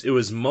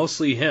was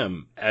mostly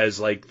him as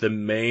like the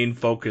main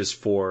focus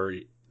for,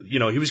 he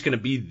was going to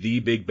be the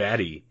big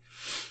baddie.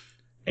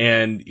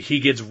 And he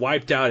gets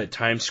wiped out at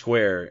Times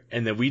Square,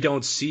 and then we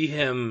don't see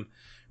him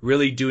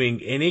really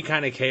doing any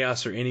kind of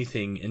chaos or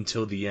anything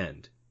until the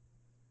end.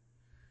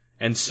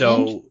 And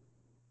so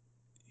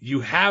you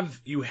have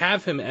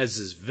him as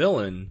this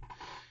villain,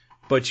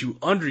 but you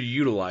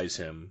underutilize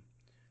him.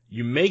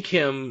 you make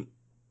him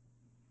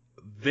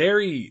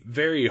very,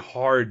 very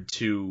hard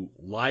to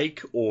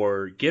like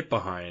or get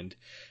behind,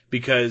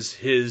 because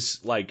his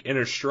like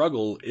inner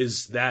struggle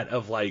is that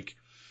of like,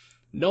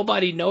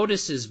 nobody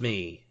notices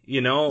me,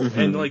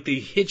 and like they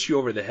hit you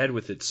over the head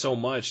with it so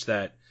much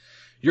that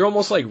you're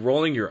almost like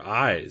rolling your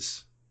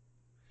eyes.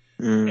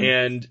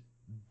 And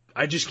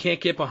I just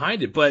can't get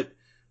behind it. But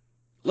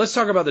let's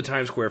talk about the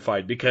Times Square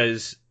fight,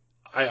 because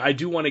I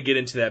do want to get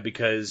into that,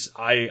 because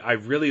I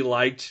really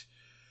liked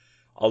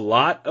a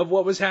lot of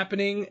what was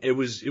happening. It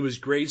was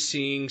great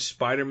seeing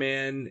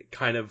Spider-Man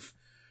kind of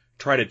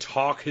try to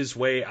talk his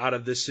way out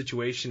of this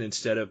situation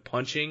instead of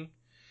punching.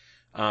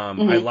 I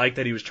like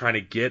that he was trying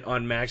to get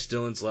on Max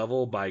Dillon's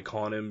level by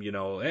calling him,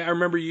 hey, I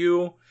remember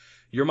you.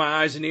 You're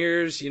my eyes and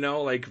ears,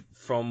 like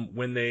from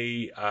when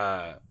they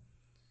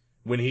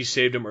when he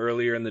saved him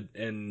earlier in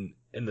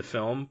the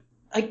film.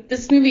 Like,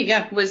 this movie,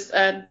 was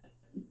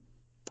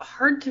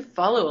hard to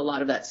follow a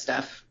lot of that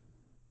stuff.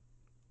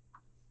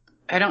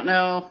 I don't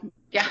know.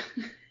 Yeah.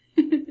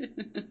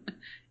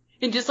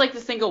 And just like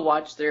the single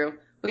watch through,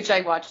 which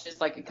I watched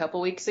just like a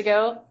couple weeks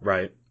ago.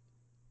 Right.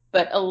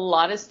 But a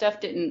lot of stuff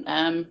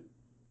didn't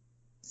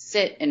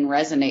sit and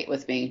resonate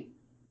with me.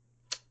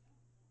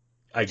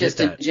 I get just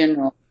that. In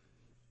general.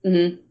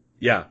 Mm-hmm.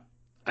 Yeah.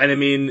 And I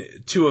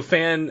mean, to a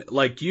fan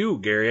like you,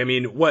 Gary, I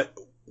mean, what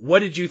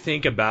did you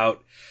think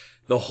about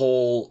the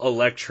whole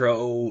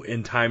Electro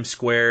in Times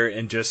Square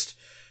and just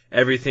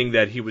everything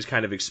that he was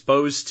kind of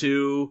exposed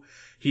to?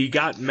 He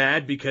got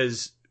mad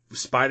because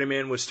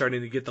Spider-Man was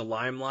starting to get the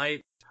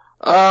limelight.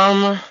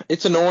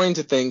 It's annoying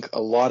to think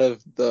a lot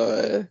of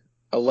the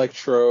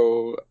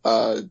Electro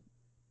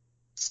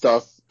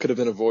stuff could have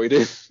been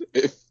avoided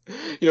if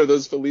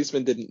those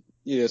policemen didn't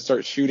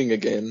start shooting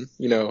again.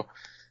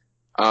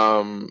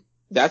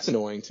 That's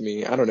annoying to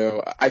me. I don't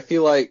know. I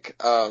feel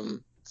like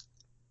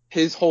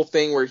his whole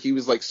thing where he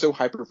was like so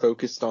hyper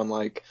focused on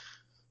like,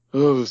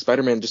 oh,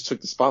 Spider-Man just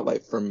took the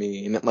spotlight from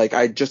me, and like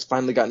I just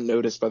finally got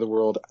noticed by the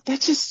world.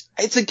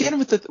 It's again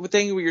with the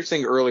thing we were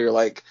saying earlier,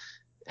 like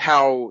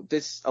how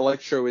this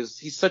Electro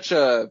he's such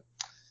a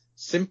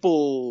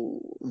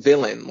simple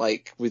villain,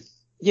 like with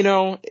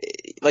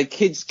like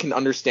kids can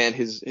understand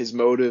his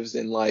motives,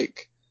 and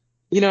like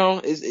do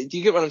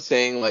you get what I'm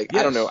saying? Like,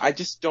 yes. I don't know.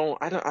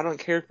 I don't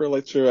care for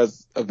Electro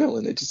as a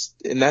villain. It just,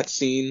 in that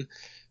scene,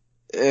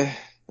 I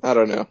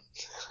don't know.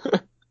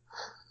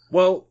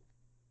 Well,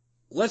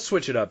 let's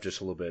switch it up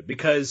just a little bit,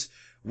 because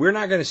we're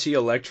not going to see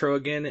Electro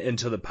again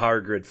until the Power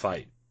Grid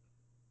fight.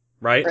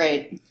 Right?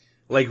 Right.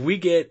 Like, we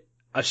get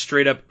a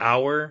straight up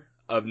hour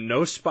of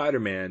no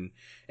Spider-Man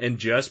and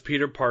just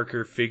Peter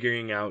Parker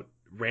figuring out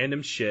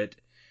random shit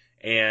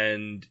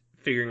and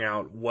figuring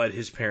out what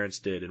his parents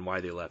did and why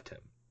they left him.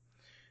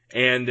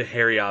 And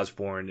Harry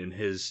Osborn and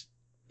his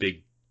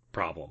big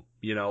problem.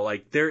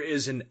 Like, there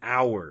is an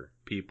hour,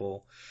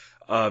 people,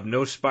 of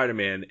no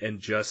Spider-Man and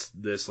just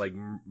this, like,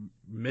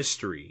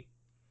 mystery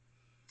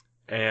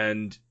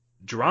and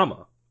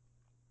drama.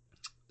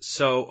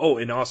 So,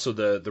 and also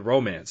the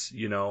romance,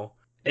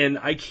 And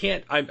I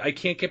can't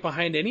get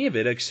behind any of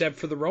it except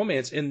for the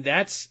romance. And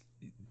that's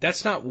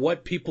not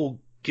what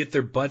people get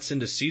their butts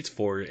into seats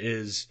for,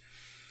 is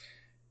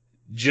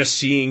just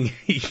seeing,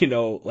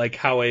 like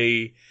how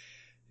a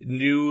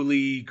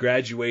newly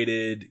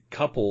graduated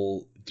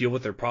couple deal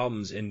with their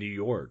problems in New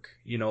York.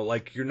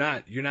 Like you're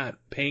not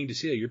paying to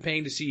see that. You're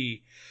paying to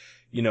see,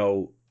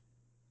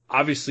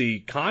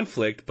 obviously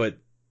conflict, but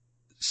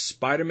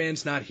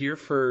Spider-Man's not here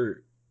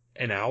for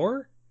an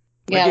hour.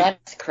 Yeah,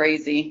 that's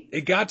crazy.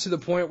 It got to the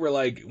point where,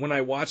 like, when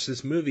I watched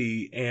this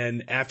movie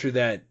and after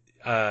that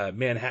the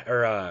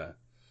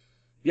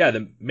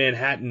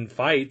Manhattan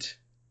fight,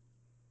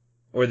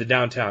 or the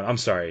downtown, I'm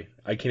sorry,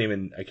 I can't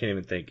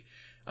even think.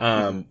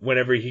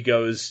 Whenever he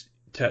goes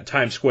to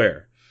Times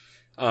Square,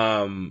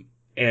 and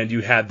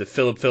you had the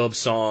Philip Phillips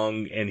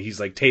song, and he's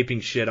like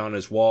taping shit on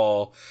his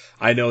wall.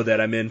 I know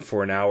that I'm in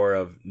for an hour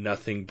of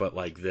nothing but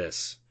like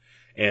this.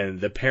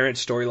 And the parent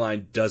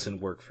storyline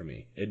doesn't work for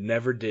me. It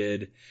never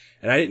did.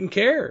 And I didn't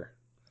care.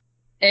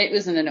 It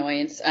was an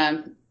annoyance.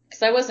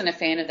 Because I wasn't a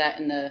fan of that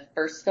in the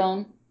first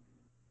film.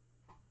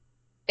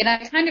 And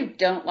I kind of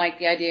don't like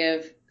the idea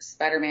of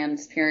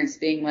Spider-Man's parents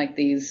being like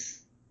these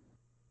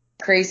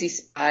crazy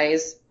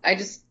spies. I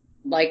just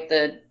like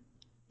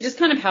just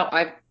kind of how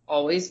I've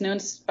always known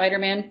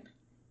Spider-Man.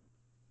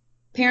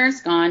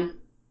 Parents gone,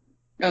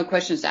 no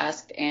questions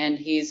asked, and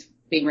he's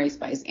being raised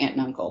by his aunt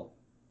and uncle.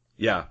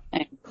 Yeah.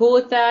 I'm cool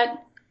with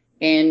that.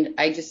 And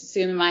I just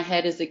assumed in my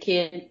head as a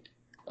kid,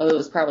 it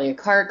was probably a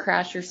car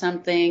crash or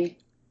something.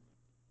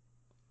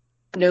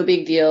 No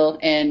big deal.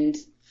 And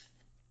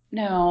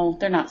no,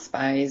 they're not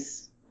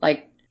spies.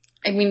 Like,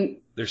 I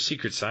mean, they're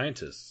secret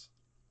scientists.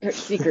 They're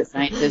secret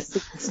scientists,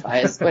 secret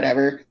spies,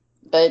 whatever.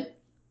 But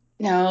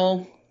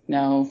no,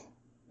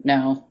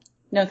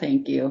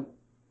 thank you.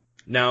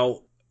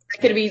 Now, it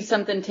could be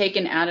something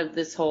taken out of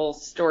this whole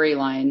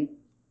storyline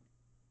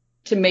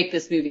to make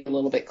this movie a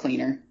little bit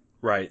cleaner.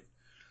 Right.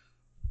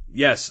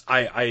 Yes,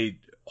 I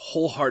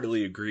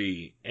wholeheartedly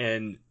agree.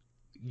 And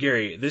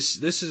Garry, this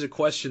is a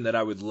question that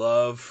I would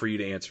love for you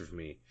to answer for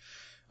me.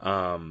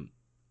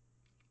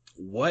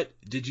 What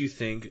did you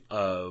think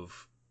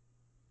of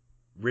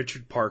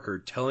Richard Parker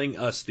telling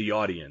us, the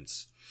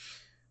audience,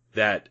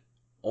 that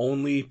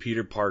only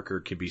Peter Parker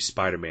could be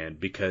Spider-Man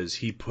because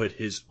he put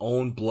his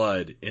own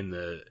blood in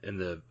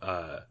the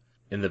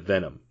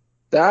venom?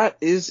 That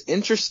is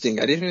interesting.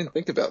 I didn't even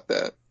think about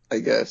that, I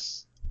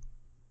guess.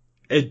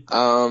 It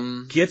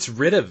gets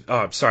rid of... Oh,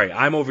 I'm sorry.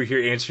 I'm over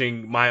here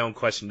answering my own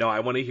question. No, I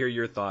want to hear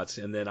your thoughts,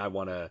 and then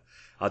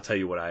I'll tell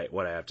you what I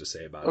have to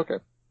say about it. Okay.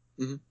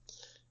 Mm-hmm.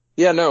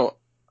 Yeah, no.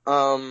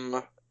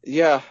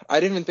 Yeah, I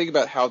didn't even think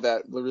about how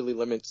that really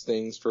limits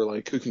things for,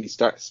 like, who can be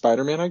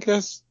Spider-Man, I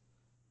guess.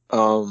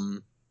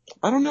 I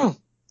don't know.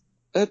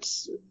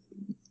 That's,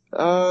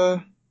 yeah,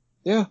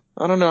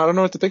 I don't know. I don't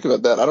know what to think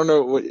about that. I don't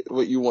know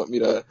what you want me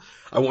to...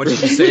 I want you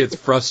to say it's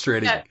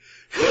frustrating.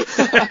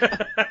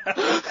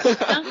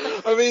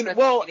 I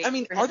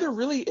mean, are there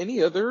really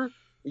any other,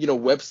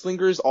 web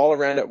slingers all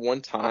around at one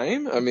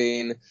time? I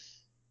mean,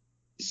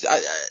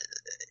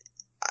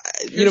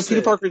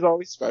 Peter Parker's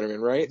always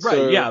Spider-Man, right? Right,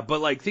 so, yeah, but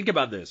like, think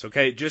about this,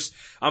 okay?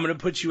 I'm gonna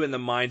put you in the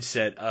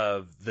mindset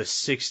of the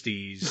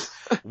 60s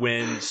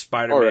when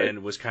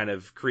Spider-Man was kind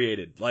of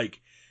created. Like,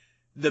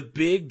 the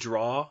big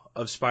draw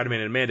of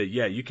Spider-Man, and Amanda,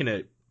 yeah, you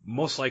can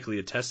most likely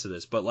attest to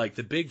this, but like,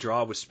 the big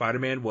draw with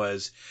Spider-Man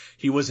was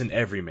he was an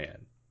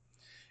everyman.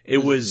 It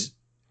was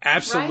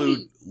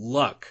absolute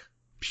luck,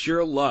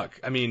 pure luck.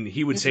 I mean,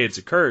 he would say it's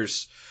a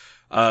curse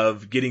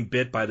of getting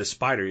bit by the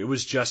spider. It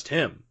was just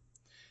him.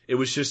 It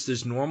was just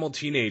this normal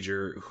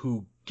teenager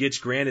who gets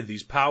granted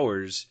these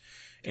powers,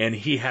 and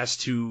he has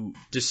to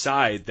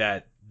decide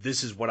that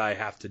this is what I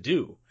have to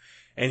do.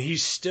 And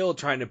he's still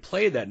trying to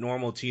play that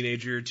normal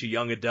teenager to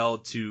young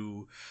adult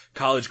to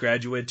college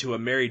graduate to a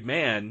married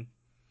man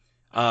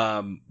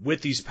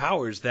with these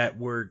powers that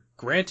were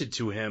granted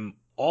to him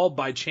all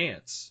by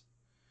chance.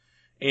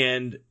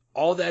 And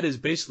all that is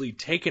basically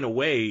taken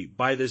away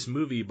by this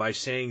movie by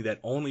saying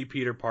that only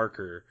Peter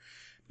Parker,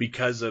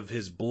 because of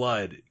his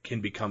blood,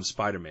 can become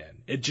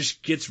Spider-Man. It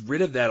just gets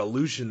rid of that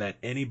illusion that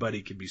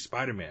anybody can be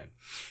Spider-Man,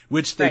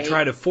 which they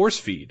try to force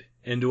feed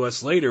into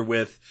us later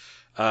with,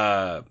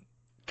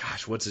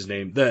 what's his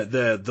name?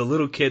 The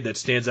little kid that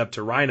stands up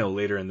to Rhino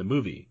later in the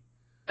movie.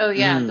 Oh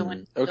yeah, the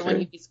one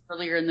he beats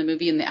earlier in the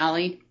movie in the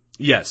alley.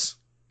 Yes.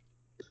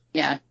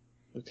 Yeah.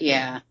 Okay.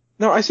 Yeah.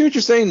 No, I see what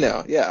you're saying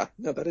now. Yeah.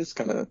 No, that is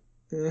kind of...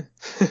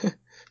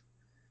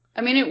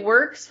 I mean, it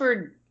works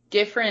for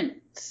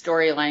different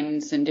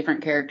storylines and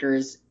different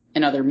characters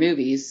in other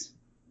movies.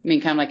 I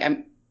mean, kind of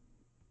like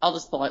I'll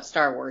just pull out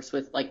Star Wars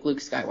with like Luke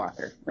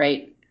Skywalker,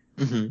 right?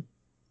 Mm-hmm.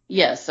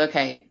 Yes.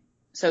 Okay.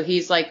 So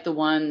he's like the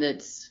one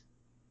that's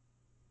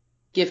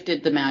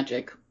gifted the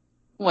magic,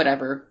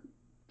 whatever.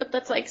 But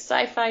that's like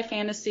sci-fi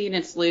fantasy and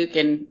it's Luke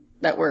and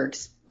that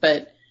works.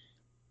 But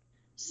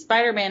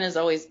Spider-Man has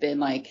always been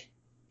like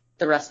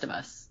the rest of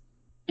us.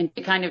 And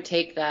to kind of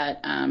take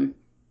that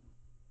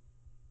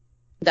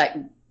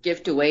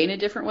gift away in a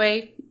different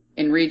way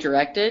and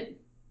redirect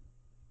it,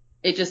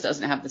 it just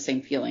doesn't have the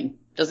same feeling.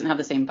 Doesn't have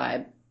the same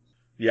vibe.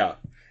 Yeah.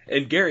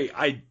 And Garry,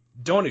 I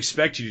don't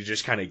expect you to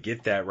just kind of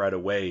get that right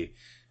away,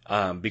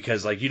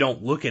 because like you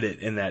don't look at it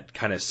in that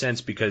kind of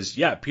sense because,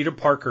 yeah, Peter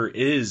Parker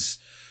is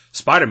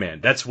Spider-Man.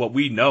 That's what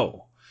we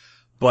know.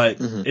 But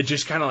it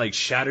just kind of like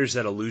shatters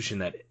that illusion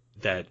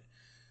that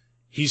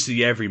he's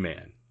the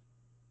everyman.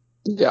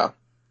 Yeah.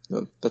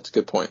 That's a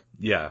good point.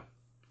 Yeah.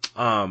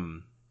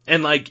 And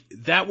like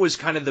that was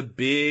kind of the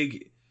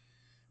big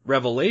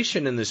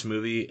revelation in this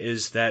movie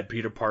is that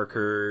Peter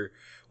Parker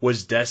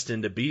was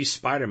destined to be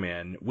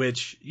Spider-Man,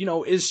 which,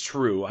 is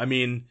true. I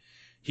mean,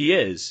 he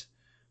is,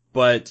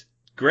 but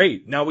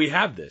great. Now we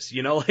have this,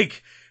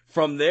 like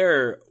from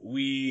there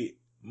we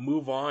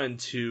move on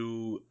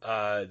to,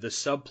 the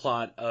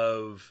subplot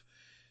of,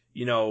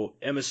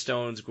 Emma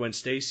Stone's Gwen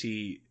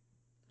Stacy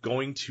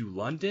going to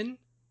London.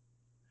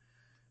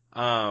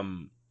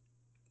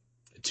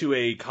 To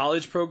a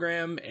college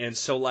program, and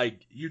so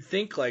like you'd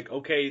think like,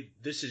 okay,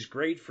 this is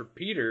great for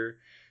Peter,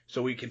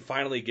 so we can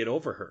finally get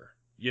over her,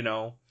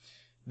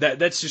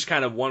 that's just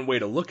kind of one way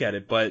to look at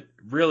it, but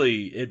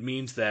really it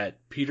means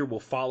that Peter will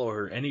follow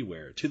her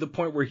anywhere, to the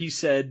point where he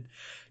said,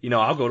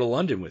 I'll go to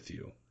London with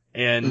you.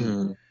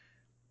 And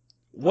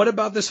what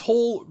about this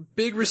whole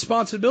big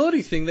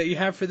responsibility thing that you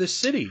have for this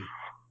city?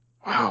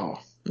 Wow.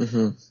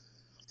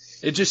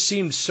 It just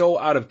seems so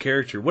out of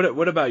character.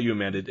 What about you,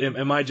 Amanda?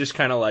 Am I just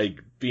kind of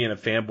like being a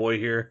fanboy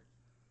here?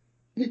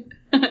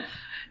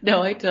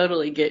 No, I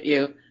totally get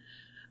you.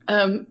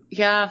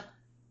 Yeah.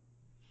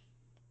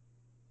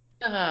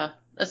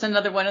 That's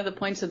another one of the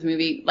points of the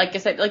movie. Like I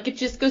said, like it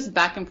just goes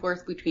back and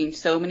forth between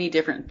so many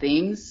different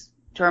themes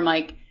to where I'm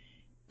like,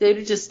 they'd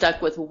have just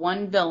stuck with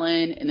one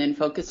villain and then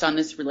focused on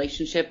this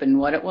relationship and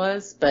what it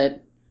was,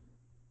 but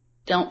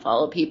don't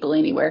follow people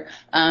anywhere.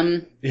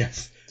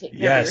 Yes. Take care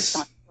of your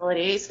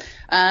responsibilities.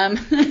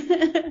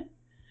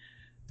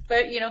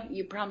 But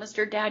you promised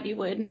her dad you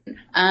wouldn't.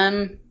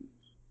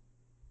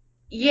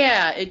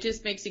 Yeah, it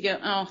just makes you go,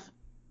 oh,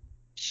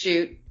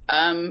 shoot.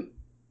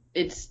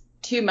 it's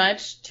too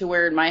much to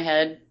where in my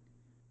head,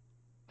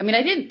 I mean,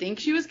 I didn't think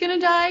she was going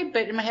to die,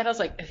 but in my head I was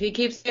like, if he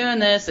keeps doing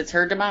this, it's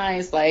her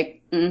demise.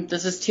 Like,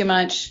 this is too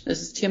much.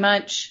 This is too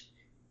much.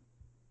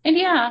 And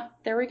yeah,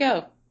 there we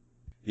go.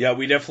 Yeah,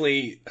 we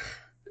definitely,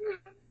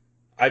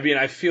 I mean,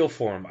 I feel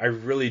for him. I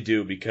really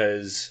do,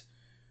 because,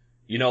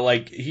 you know,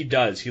 like, he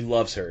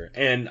loves her.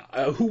 And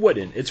who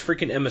wouldn't? It's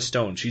freaking Emma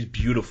Stone. She's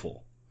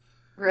beautiful.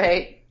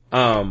 Right.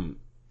 But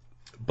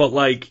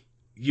like,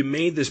 you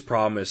made this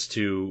promise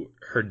to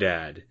her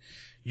dad.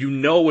 You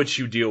know what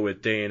you deal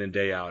with day in and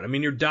day out. I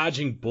mean, you're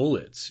dodging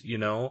bullets, you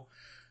know?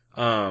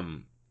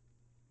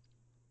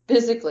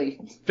 Physically.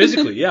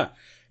 Physically, yeah.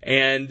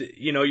 And,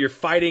 you know, you're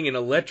fighting an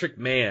electric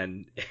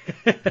man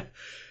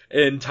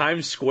in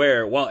Times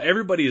Square while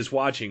everybody is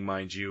watching,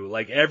 mind you.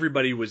 Like,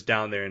 everybody was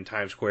down there in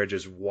Times Square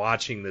just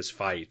watching this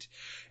fight.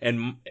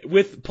 And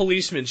with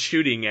policemen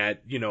shooting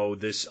at, you know,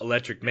 this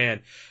electric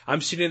man,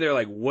 I'm sitting there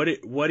like, what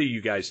are you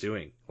guys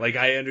doing? Like,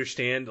 I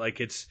understand, like,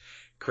 it's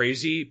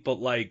crazy, but,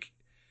 like,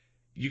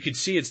 you can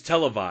see it's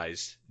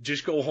televised.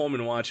 Just go home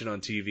and watch it on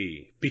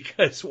TV.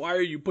 Because why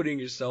are you putting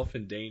yourself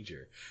in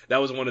danger?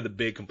 That was one of the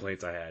big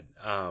complaints I had.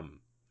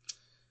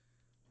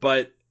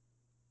 But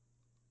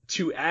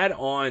to add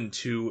on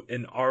to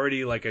an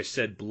already, like I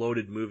said,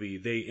 bloated movie,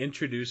 they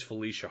introduced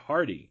Felicia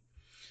Hardy,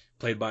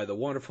 played by the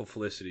wonderful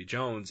Felicity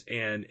Jones.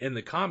 And in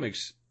the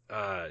comics,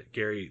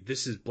 Gary,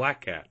 this is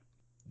Black Cat.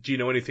 Do you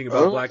know anything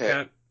about Black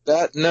Cat?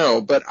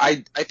 No, but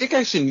I think I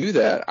actually knew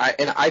that.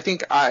 I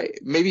think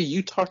maybe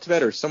you talked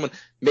about it or someone,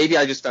 maybe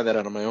I just found that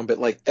out on my own, but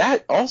like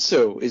that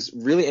also is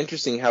really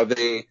interesting how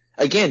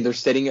they're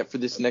setting up for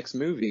this next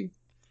movie.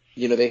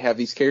 You know, they have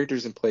these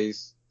characters in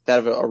place that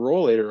have a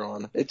role later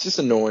on. It's just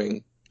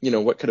annoying, you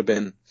know, what could have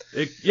been.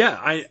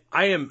 I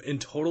am in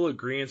total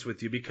agreement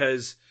with you,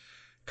 because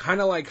kind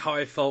of like how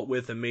I felt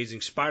with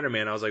Amazing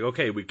Spider-Man, I was like,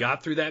 okay, we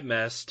got through that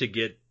mess to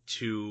get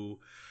to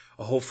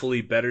a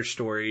hopefully better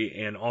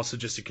story, and also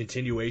just a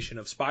continuation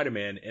of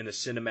Spider-Man in a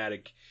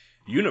cinematic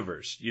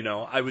universe. You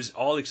know, I was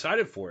all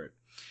excited for it.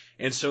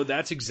 And so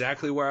that's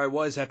exactly where I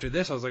was after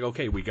this. I was like,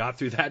 okay, we got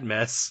through that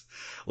mess.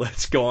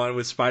 Let's go on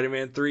with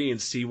Spider-Man 3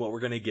 and see what we're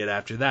going to get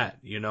after that,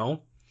 you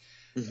know?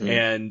 Mm-hmm.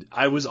 And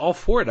I was all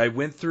for it. I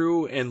went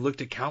through and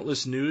looked at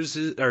countless news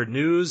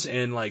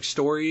and like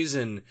stories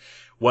and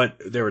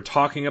what they were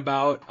talking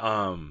about.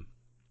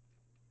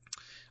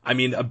 I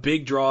mean, a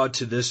big draw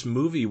to this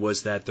movie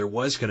was that there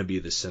was going to be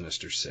the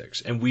Sinister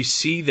Six. And we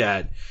see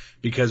that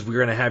because we're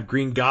going to have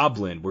Green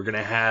Goblin. We're going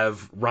to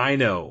have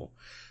Rhino.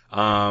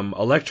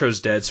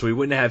 Electro's dead, so we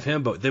wouldn't have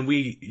him. But then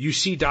you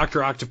see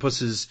Dr.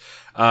 Octopus's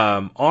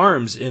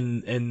arms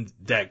in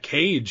that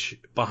cage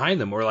behind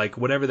them, or like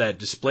whatever that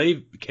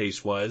display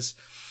case was.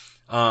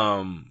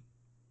 You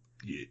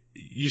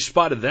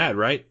spotted that,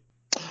 right?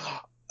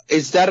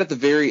 Is that at the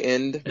very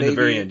end? Maybe? In the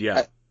very end,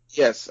 yeah.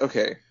 Yes,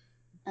 okay.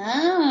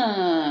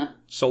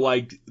 So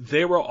like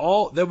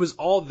that was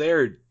all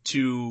there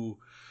to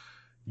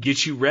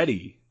get you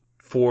ready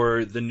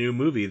for the new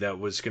movie that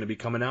was going to be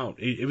coming out.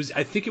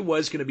 I think it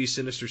was going to be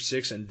Sinister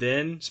Six and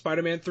then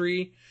Spider-Man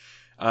 3.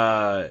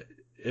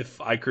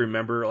 If I can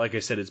remember, like I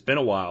said, it's been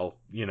a while,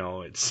 you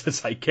know,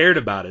 since I cared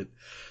about it.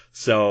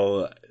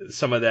 So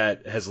some of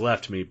that has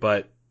left me,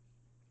 but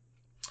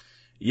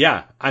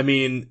yeah, I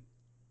mean,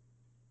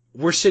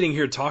 we're sitting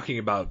here talking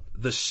about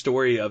the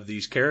story of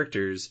these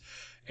characters,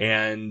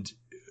 and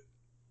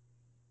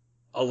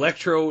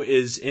Electro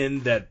is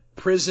in that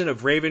prison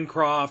of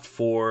Ravencroft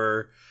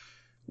for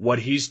what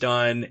he's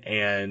done,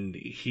 and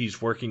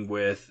he's working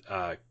with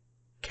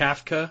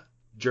Kafka,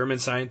 German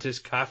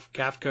scientist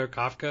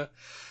Kafka,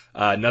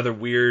 another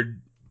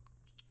weird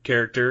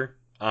character.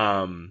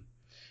 In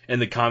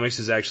the comics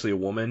is actually a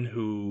woman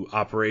who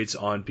operates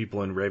on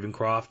people in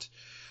Ravencroft.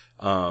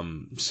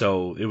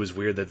 So it was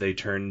weird that they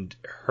turned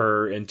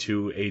her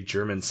into a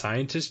German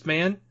scientist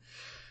man.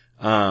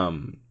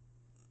 And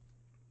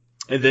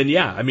then,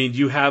 yeah, I mean,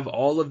 you have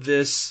all of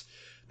this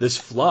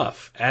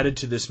fluff added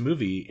to this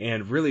movie,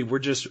 and really we're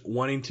just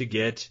wanting to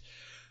get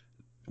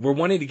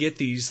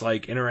these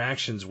like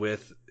interactions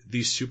with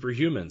these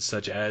superhumans,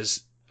 such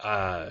as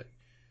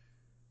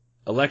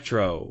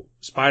Electro,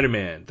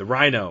 Spider-Man, the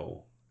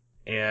Rhino,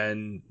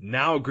 and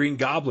now Green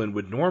Goblin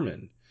with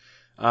Norman.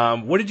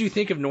 What did you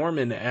think of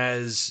Norman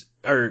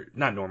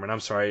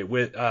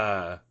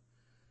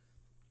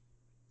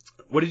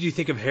what did you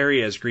think of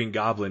Harry as Green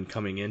Goblin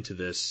coming into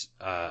this,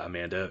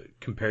 Amanda,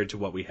 compared to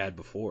what we had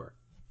before?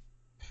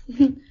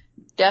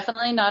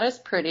 Definitely not as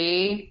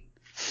pretty.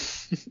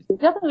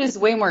 Definitely was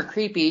way more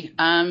creepy.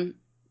 I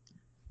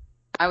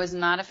was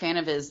not a fan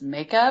of his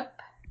makeup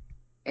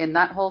and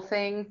that whole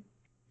thing.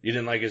 You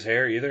didn't like his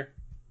hair either?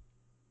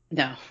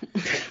 No.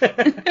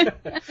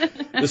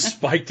 The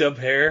spiked up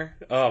hair?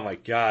 Oh my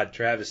God,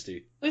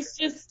 travesty.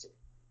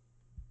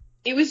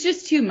 It was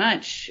just too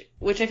much,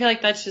 which I feel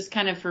like that's just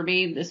kind of, for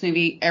me, this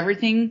movie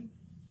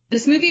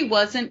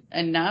wasn't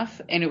enough,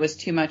 and it was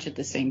too much at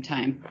the same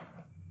time.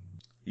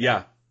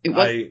 Yeah. It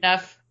wasn't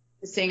enough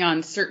focusing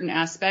on certain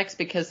aspects,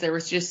 because there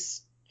was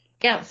just,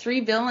 3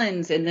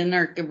 villains, and then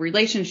their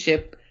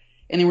relationship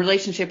and the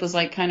relationship was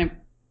like kind of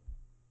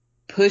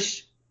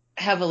pushed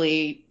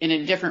heavily in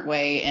a different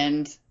way.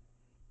 And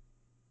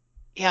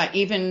yeah,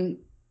 even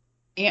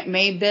Aunt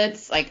May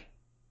bits, like,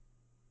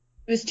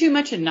 it was too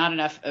much and not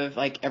enough of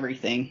like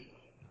everything.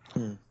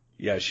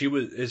 Yeah,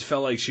 it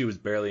felt like she was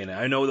barely in it.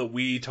 I know that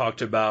we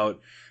talked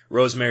about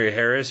Rosemary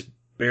Harris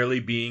barely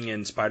being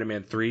in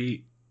Spider-Man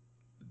 3.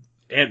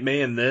 Aunt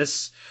May in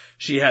this,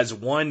 she has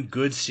one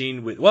good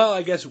scene with, well,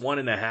 I guess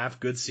 1.5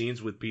 good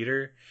scenes with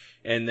Peter,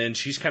 and then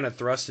she's kind of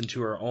thrust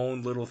into her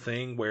own little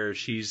thing where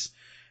she's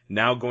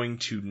now going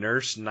to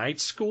nurse night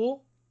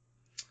school.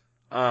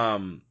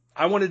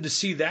 I wanted to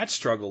see that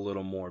struggle a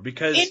little more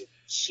because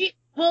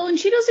and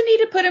she doesn't need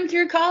to put him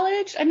through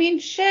college. I mean,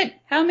 shit,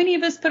 how many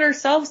of us put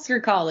ourselves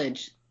through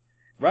college?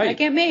 Right.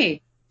 Like Aunt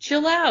May,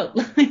 chill out.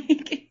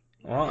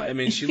 Well, I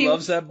mean, she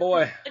loves that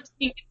boy.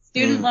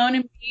 Student loan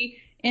and be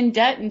in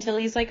debt until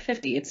he's like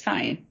 50. It's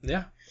fine.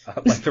 Yeah,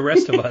 like the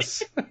rest of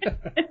us.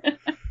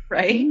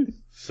 Right?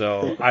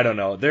 So, I don't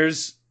know. There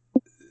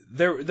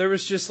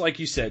was just, like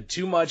you said,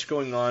 too much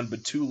going on,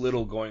 but too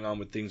little going on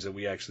with things that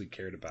we actually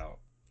cared about.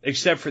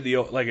 Except for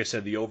like I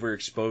said, the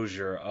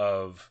overexposure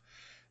of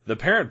the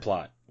parent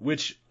plot,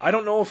 which I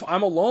don't know if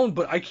I'm alone,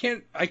 but I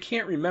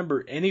can't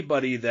remember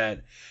anybody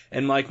that,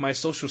 and like my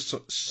social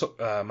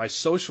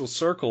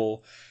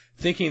circle,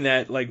 thinking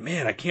that, like,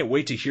 man, I can't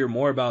wait to hear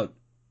more about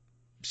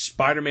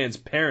Spider-Man's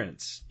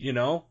parents, you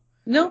know?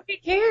 Nobody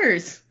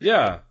cares.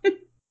 Yeah.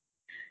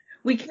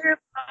 We care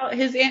about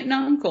his aunt and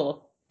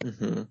uncle.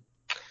 Mm-hmm.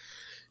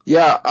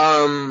 Yeah,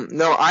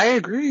 no, I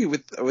agree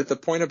with the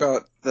point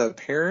about the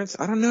parents.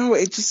 I don't know,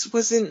 it just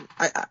wasn't,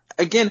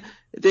 again,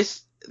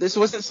 this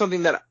wasn't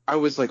something that I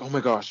was like, oh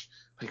my gosh,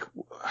 like,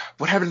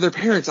 what happened to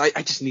their parents? I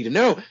just need to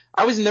know.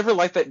 I was never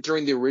like that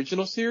during the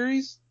original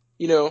series,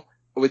 you know,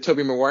 with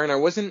Tobey Maguire, and I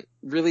wasn't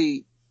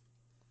really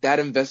that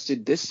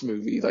invested this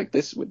movie, like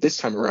this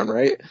time around,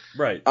 right?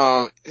 Right.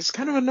 It's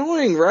kind of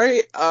annoying,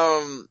 right?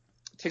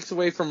 Takes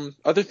away from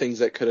other things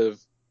that could have,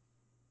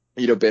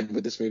 you know, been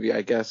with this movie,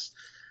 I guess.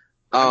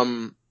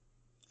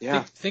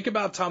 Yeah. Think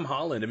about Tom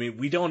Holland. I mean,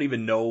 we don't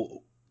even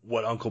know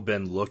what Uncle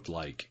Ben looked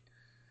like,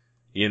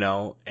 you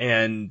know,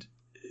 and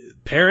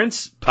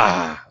parents,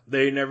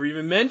 they never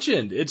even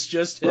mentioned. It's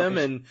just him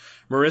and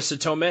Marissa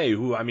Tomei,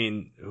 who, I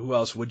mean, who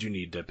else would you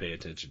need to pay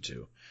attention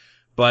to?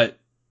 But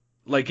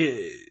like,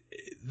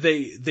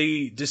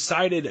 they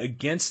decided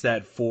against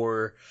that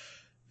for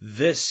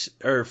this,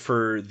 or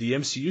for the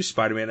MCU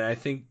Spider-Man. And I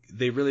think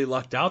they really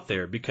lucked out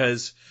there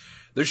because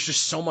there's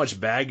just so much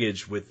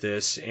baggage with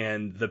this,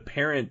 and the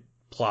parent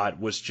plot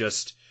was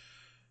just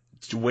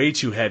way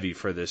too heavy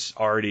for this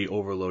already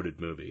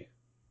overloaded movie.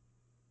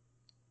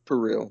 For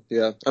real,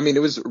 yeah. I mean,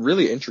 it was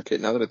really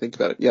intricate now that I think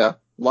about it. Yeah, a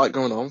lot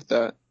going on with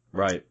that.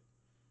 Right.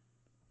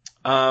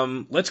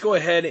 Let's go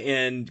ahead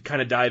and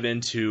kind of dive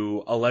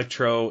into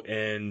Electro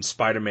and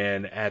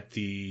Spider-Man at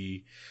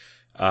the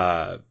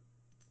Power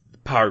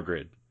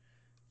Grid.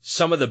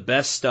 Some of the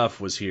best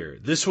stuff was here.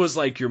 This was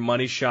like your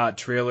money shot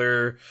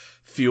trailer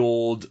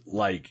fueled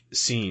like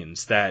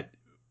scenes that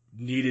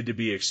needed to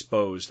be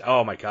exposed.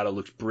 Oh my god, it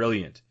looks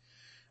brilliant.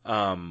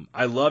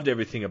 I loved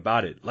everything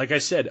about it. Like I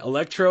said,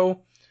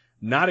 Electro,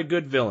 not a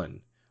good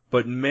villain,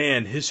 but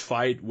man, his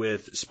fight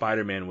with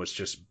Spider-Man was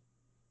just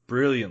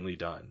brilliantly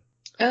done.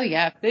 Oh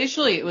yeah,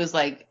 visually it was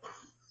like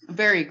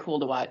very cool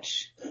to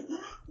watch.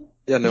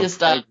 Yeah, no.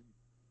 Just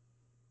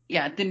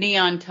yeah, the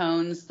neon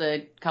tones,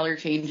 the color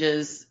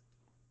changes,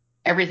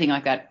 everything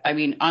like that. I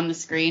mean, on the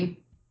screen,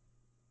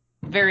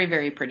 very,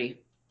 very pretty.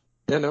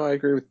 Yeah, no, I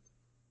agree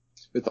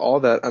with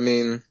all that. I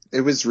mean,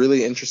 it was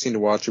really interesting to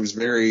watch. It was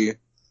a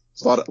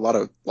lot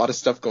of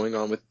stuff going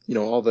on with, you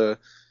know, all the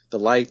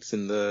lights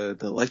and the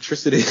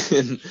electricity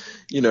and,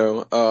 you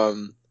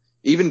know,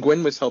 even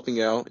Gwen was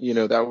helping out, you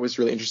know, that was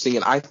really interesting.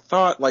 And I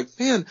thought, like,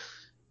 man,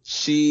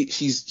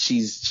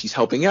 she's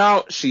helping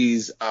out.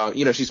 She's,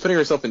 you know, she's putting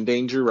herself in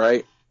danger,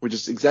 right? Which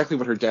is exactly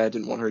what her dad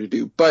didn't want her to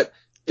do. But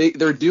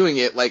they're doing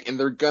it, like, and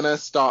they're gonna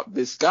stop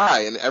this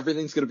guy and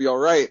everything's gonna be all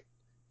right.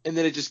 And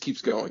then it just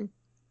keeps going.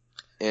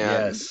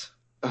 And, yes.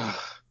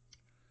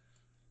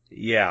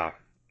 Yeah.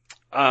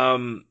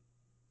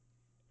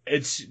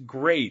 It's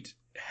great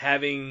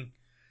having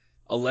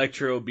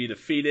Electro be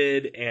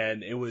defeated,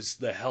 and it was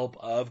the help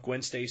of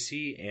Gwen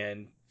Stacy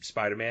and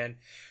Spider-Man.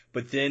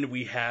 But then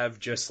we have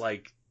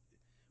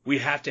we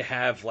have to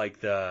have like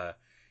the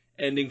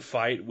ending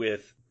fight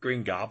with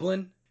Green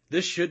Goblin.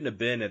 This shouldn't have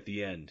been at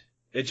the end.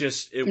 It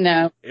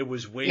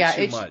was way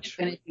too much.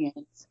 Been at the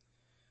end.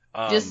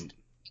 Just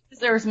because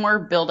there was more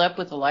build up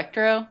with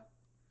Electro.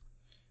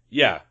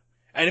 Yeah,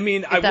 and I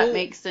mean, that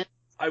makes sense.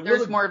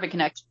 There's more of a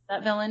connection to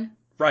that villain.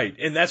 Right,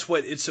 and that's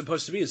what it's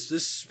supposed to be. This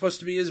is supposed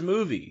to be his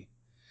movie.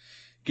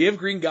 Give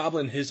Green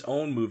Goblin his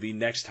own movie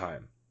next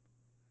time.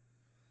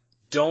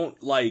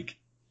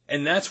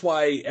 And that's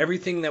why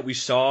everything that we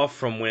saw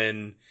from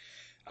when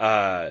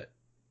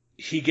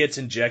he gets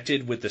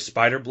injected with the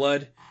spider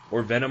blood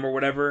or venom or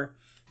whatever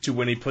to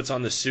when he puts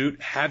on the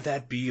suit, have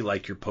that be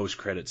like your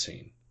post-credit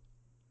scene.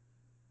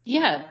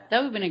 Yeah, that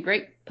would have been a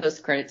great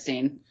post-credit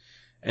scene.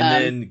 And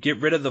then get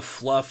rid of the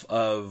fluff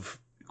of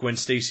Gwen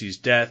Stacy's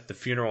death, the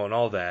funeral, and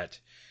all that,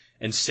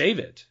 and save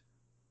it.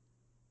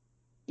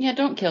 Yeah,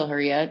 don't kill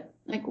her yet.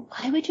 Like,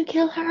 why would you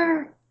kill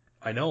her?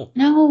 I know.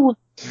 No.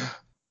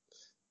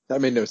 That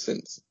made no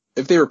sense.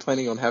 If they were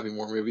planning on having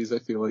more movies, I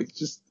feel like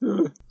just...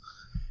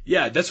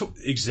 Yeah, that's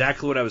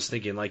exactly what I was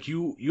thinking. Like,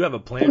 you have a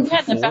plan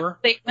for 4?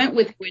 They went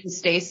with Gwen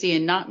Stacy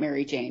and not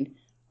Mary Jane.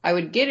 I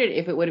would get it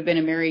if it would have been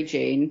a Mary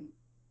Jane,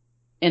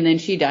 and then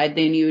she died,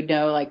 then you would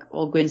know, like,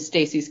 well, Gwen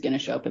Stacy's going to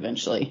show up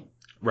eventually.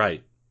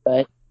 Right.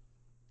 But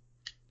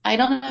I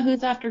don't know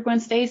who's after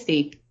Gwen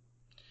Stacy.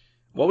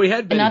 Well, we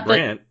had Betty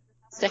Brant.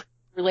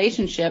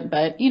 Relationship,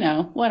 but,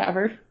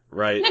 whatever.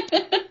 Right.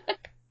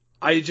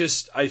 I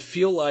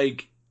feel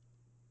like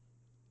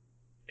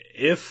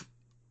if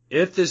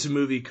this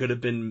movie could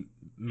have been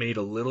made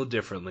a little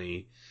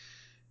differently,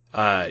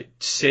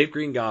 save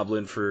Green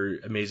Goblin for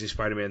Amazing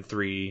Spider-Man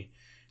 3,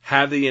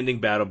 have the ending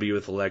battle be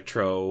with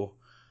Electro.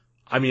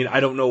 I mean, I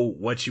don't know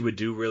what you would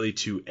do really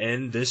to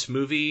end this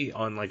movie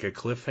on like a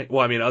cliffhanger.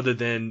 Well, I mean, other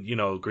than,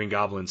 Green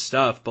Goblin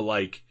stuff, but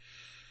like,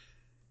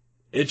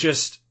 it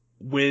just,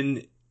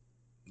 when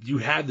you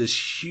had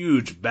this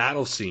huge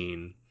battle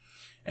scene,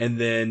 and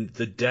then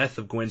the death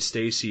of Gwen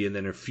Stacy, and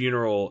then her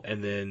funeral,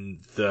 and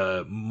then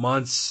the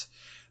months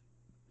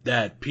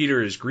that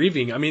Peter is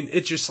grieving. I mean,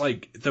 it's just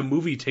like the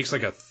movie takes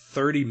like a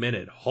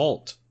 30-minute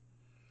halt,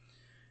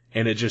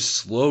 and it just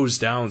slows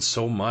down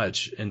so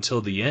much until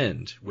the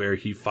end where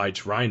he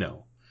fights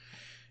Rhino,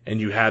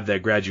 and you have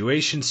that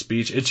graduation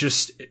speech. It's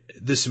just,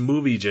 this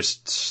movie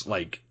just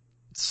like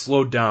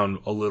slowed down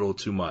a little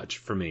too much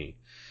for me.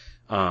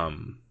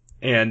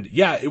 And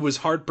yeah, it was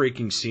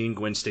heartbreaking seeing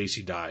Gwen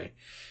Stacy die.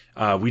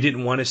 We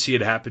didn't want to see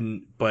it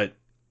happen, but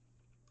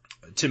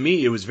to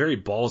me, it was very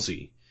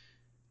ballsy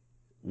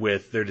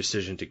with their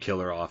decision to kill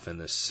her off in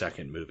this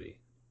second movie.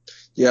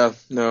 Yeah,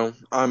 no,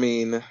 I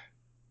mean,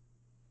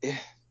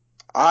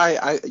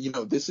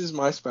 this is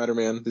my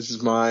Spider-Man. This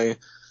is my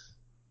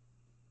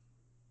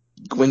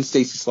Gwen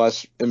Stacy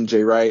 /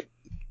 MJ, right?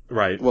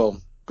 Right.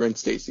 Well, Gwen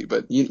Stacy,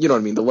 but you know what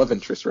I mean, the love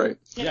interest, right?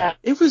 Yeah.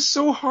 It was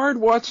so hard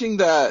watching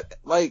that,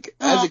 like,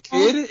 as a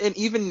kid, and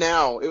even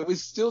now, it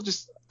was still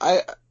just,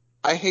 I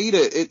hate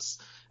it.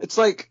 It's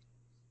like,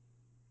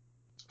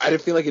 I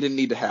didn't feel like it didn't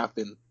need to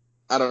happen.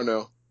 I don't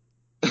know.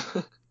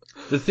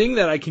 The thing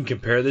that I can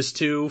compare this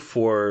to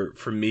for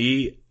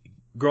me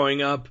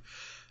growing up,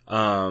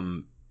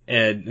 and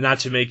not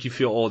to make you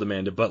feel old,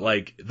 Amanda, but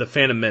like the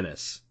Phantom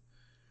Menace,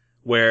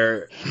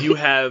 where you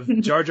have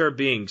Jar Jar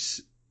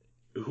Binks,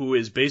 who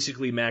is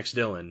basically Max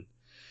Dillon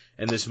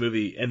in this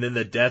movie, and then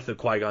the death of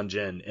Qui-Gon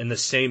Jinn in the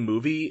same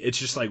movie. It's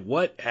just like,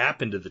 what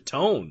happened to the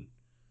tone?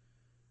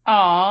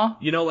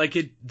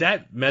 Aww.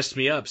 That messed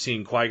me up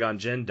seeing Qui-Gon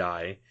Jinn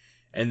die,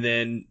 and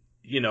then,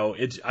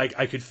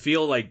 I could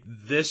feel like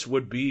this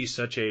would be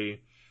such a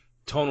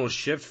tonal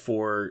shift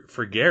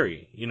for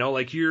Garry.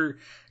 Like, you're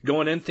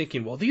going in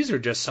thinking, well, these are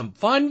just some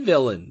fun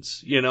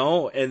villains,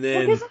 and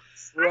then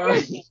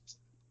Right.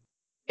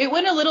 It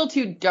went a little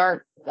too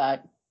dark with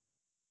that,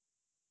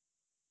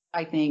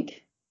 I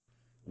think.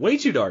 Way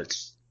too dark.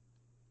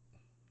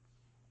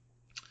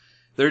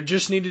 There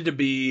just needed to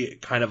be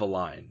kind of a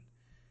line.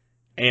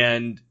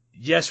 And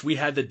yes, we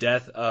had the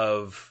death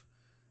of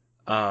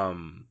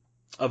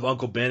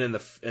Uncle Ben in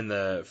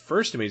the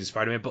first Amazing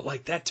Spider-Man, but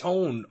like that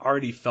tone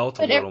already felt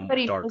a little darker. But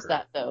everybody knows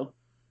that, though.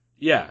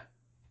 Yeah.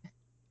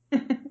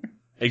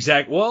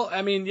 Exactly. Well,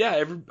 I mean,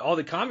 yeah, all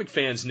the comic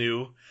fans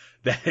knew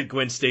that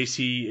Gwen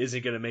Stacy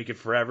isn't going to make it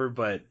forever,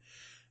 but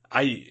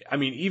I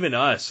mean, even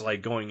us,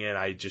 like, going in,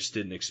 I just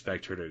didn't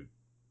expect her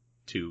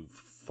to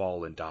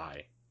fall and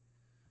die.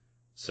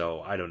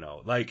 So, I don't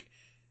know. Like,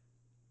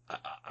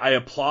 I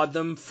applaud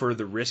them for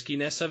the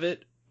riskiness of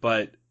it,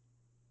 but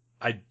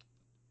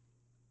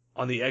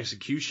on the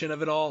execution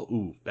of it all,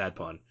 ooh, bad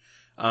pun.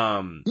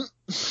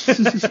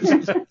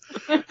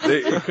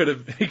 It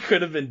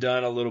could have been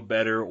done a little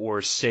better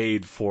or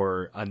saved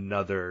for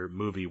another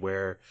movie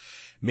where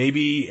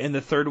maybe in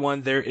the third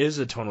one there is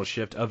a tonal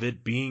shift of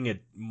it being a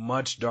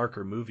much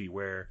darker movie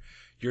where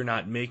you're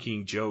not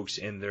making jokes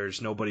and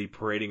there's nobody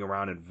parading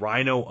around in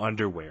rhino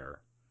underwear,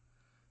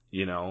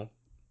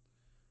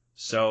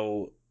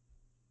 So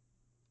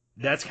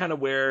that's kind of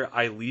where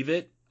I leave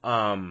it.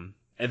 And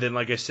then,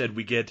 like I said,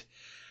 we get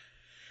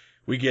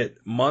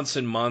months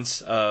and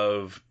months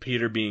of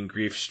Peter being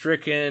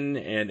grief-stricken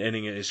and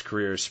ending his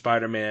career as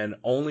Spider-Man,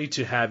 only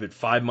to have it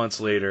 5 months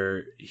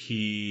later,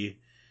 he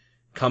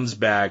comes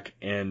back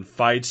and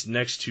fights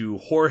next to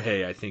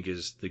Jorge, I think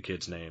is the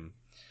kid's name,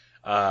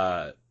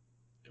 where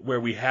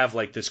we have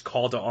like this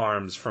call to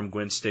arms from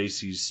Gwen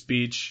Stacy's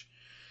speech,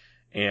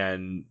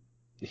 and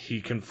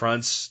he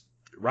confronts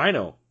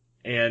Rhino,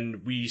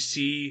 and we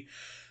see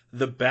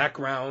the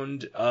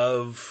background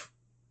of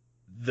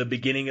the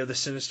beginning of the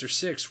Sinister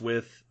Six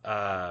with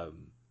Harry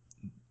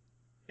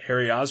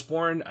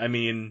Osborn. I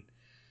mean,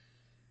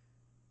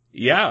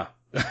 yeah,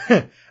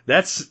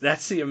 that's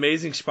the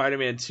Amazing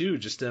Spider-Man 2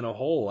 just in a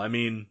whole. I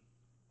mean,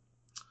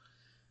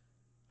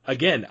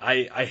 again,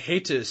 I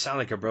hate to sound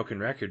like a broken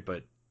record,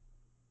 but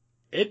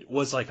it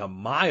was like a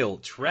mile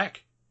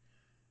trek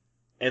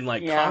and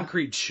like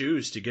concrete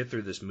shoes to get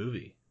through this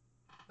movie.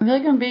 I feel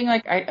like I'm being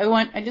like,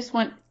 I just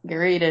want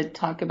Garry to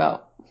talk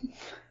about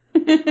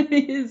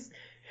his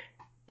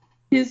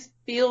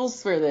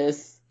feels for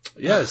this.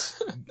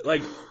 Yes.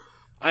 Like,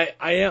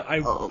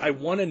 I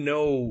want to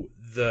know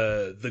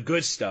the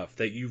good stuff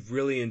that you've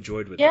really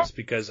enjoyed with this,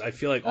 because I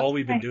feel like all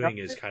we've been doing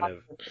is kind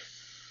of,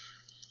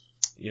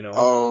 you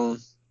know.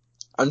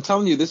 I'm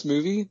telling you, this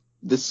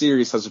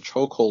series has a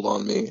chokehold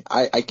on me.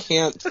 I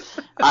can't,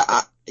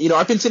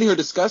 I've been sitting here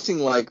discussing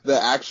like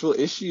the actual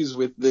issues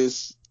with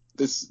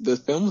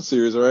the film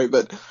series, right?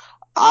 But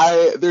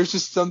there's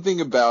just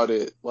something about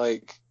it,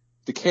 like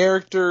the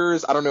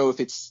characters. I don't know if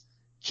it's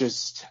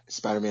just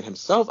Spider-Man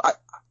himself.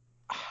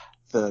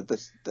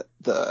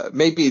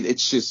 Maybe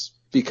it's just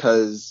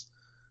because,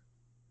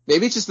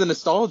 maybe it's just the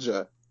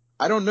nostalgia.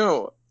 I don't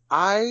know.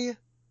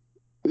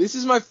 This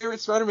is my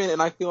favorite Spider-Man,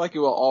 and I feel like it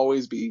will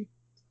always be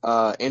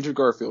Andrew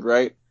Garfield,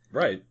 right?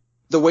 Right.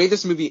 The way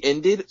this movie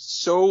ended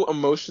so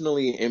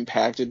emotionally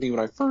impacted me when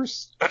I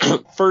first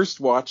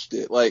watched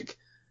it. Like,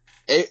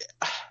 I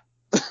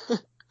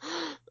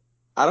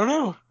don't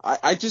know.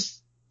 I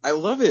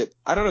love it.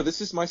 I don't know.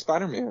 This is my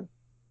Spider-Man.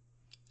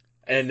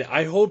 And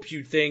I hope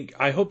you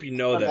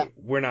know that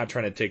we're not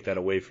trying to take that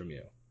away from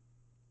you.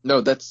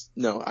 No,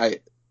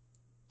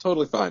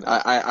 totally fine.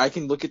 I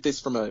can look at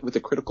this with a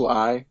critical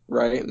eye,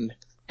 right? And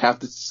have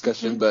this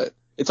discussion, but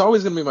it's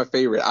always going to be my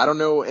favorite. I don't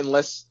know,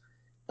 unless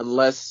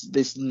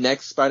this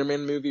next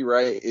Spider-Man movie,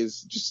 right,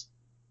 is just,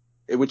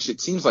 which it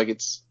seems like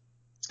it's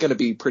going to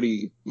be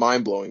pretty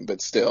mind-blowing,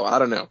 but still, I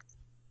don't know.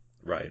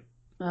 Right.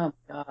 Oh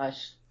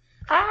gosh.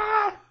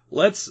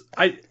 Let's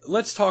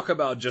talk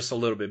about just a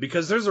little bit,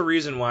 because there's a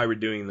reason why we're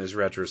doing this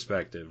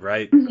retrospective,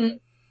 right?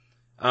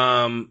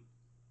 Mm-hmm.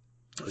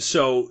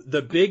 So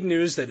the big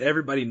news that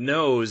everybody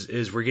knows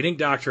is we're getting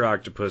Dr.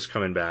 Octopus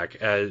coming back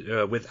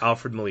with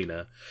Alfred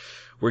Molina.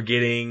 We're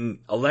getting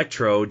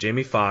Electro,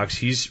 Jamie Foxx.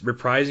 He's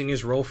reprising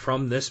his role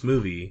from this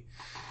movie.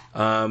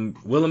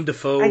 Willem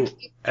Dafoe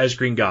as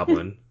Green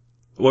Goblin.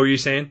 What were you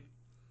saying?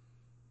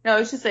 No, I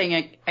was just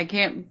saying I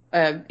can't.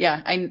 I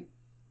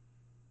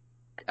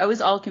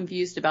was all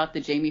confused about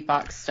the Jamie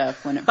Foxx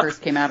stuff when it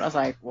first came out. I was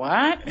like,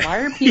 what?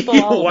 Why are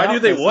people all Why about do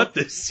they this? want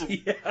this?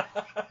 Yeah.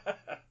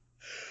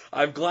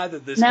 I'm glad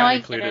that this kind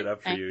of cleared it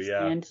up for you.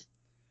 Yeah.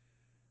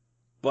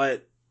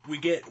 But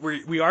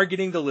we are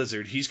getting the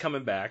Lizard. He's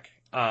coming back.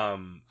 I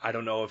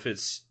don't know if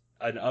it's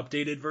an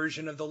updated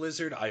version of the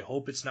Lizard. I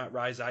hope it's not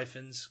Rhys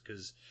Ifans,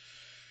 because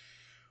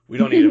we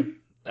don't need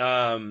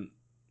him.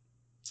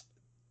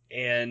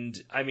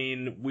 And I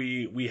mean,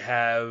 we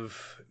have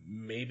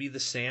maybe the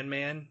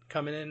Sandman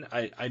coming in.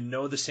 I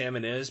know the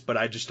Sandman is, but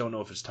I just don't know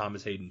if it's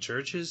Thomas Hayden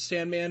Church's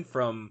Sandman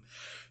from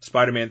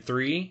Spider-Man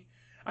 3.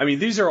 I mean,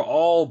 these are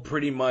all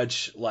pretty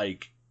much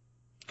like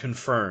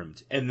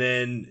confirmed. And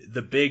then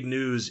the big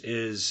news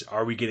is,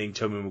 are we getting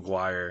Tobey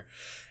Maguire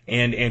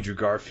and Andrew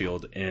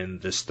Garfield in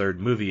this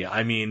third movie?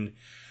 I mean,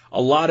 a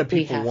lot of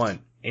people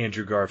want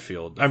Andrew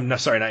Garfield. I'm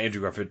not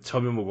Andrew Garfield,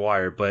 Tobey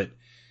Maguire, but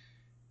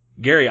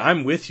Garry,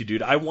 I'm with you,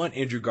 dude. I want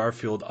Andrew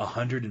Garfield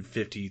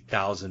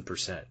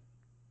 150,000%.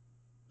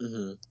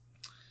 Mm-hmm.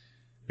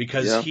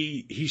 Because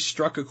he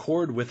struck a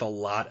chord with a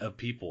lot of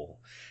people.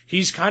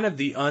 He's kind of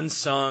the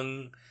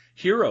unsung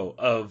hero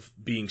of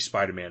being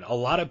Spider-Man. A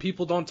lot of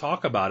people don't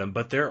talk about him,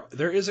 but there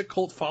is a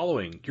cult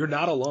following. You're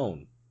not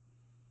alone.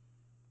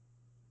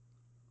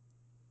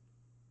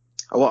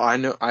 Well, I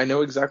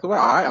know exactly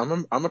why.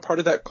 I'm a part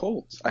of that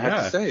cult, I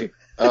have to say.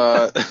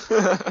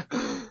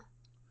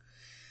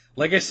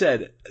 Like I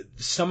said,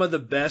 some of the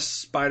best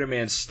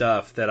Spider-Man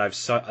stuff that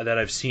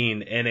I've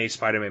seen in a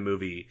Spider-Man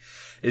movie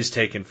is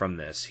taken from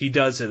this. He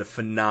does a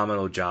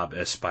phenomenal job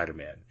as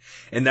Spider-Man.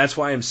 And that's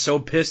why I'm so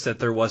pissed that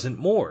there wasn't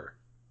more.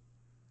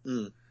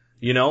 Mm.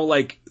 You know,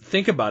 like,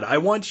 think about it. I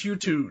want you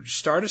to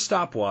start a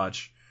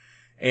stopwatch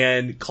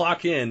and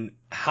clock in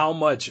how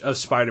much of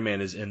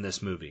Spider-Man is in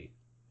this movie,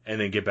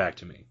 and then get back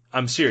to me.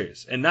 I'm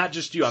serious. And not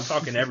just you, I'm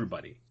talking to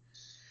everybody.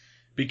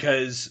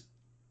 Because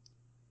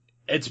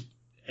it's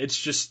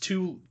just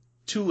too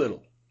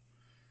little.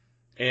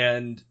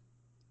 And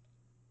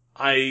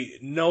I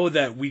know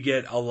that we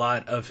get a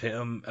lot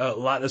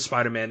of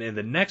Spider-Man in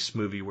the next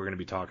movie we're going to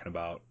be talking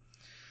about.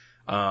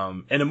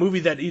 And a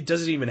movie that it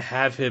doesn't even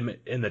have him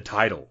in the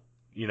title,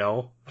 you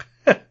know?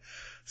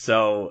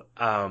 So,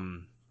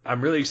 I'm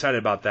really excited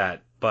about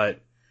that. But,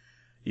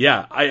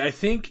 yeah, I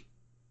think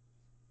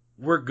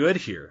we're good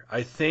here.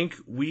 I think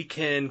we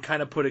can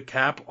kind of put a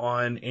cap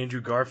on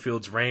Andrew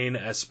Garfield's reign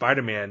as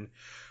Spider-Man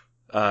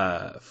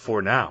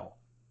for now.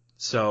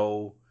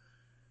 So,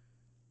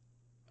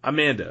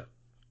 Amanda.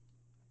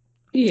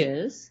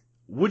 Yes.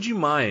 Would you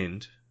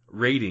mind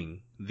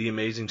rating The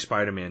Amazing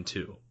Spider-Man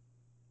 2?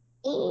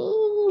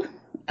 Ooh,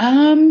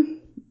 I'll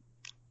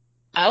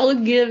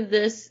give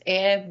this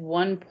a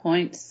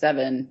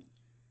 1.7.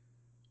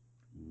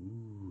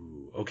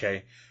 Ooh,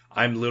 okay.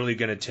 I'm literally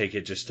going to take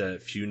it just a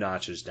few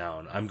notches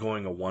down. I'm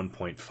going a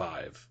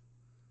 1.5.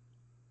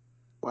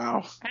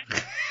 Wow.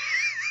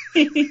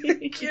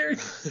 Garry,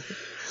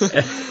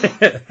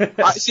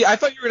 I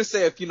thought you were going to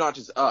say a few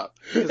notches up.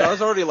 Because I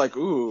was already like,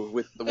 ooh,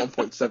 with the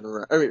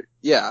 1.7. I mean,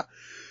 yeah.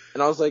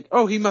 And I was like,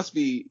 oh, he's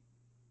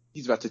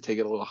about to take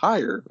it a little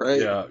higher,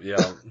 right?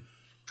 Yeah.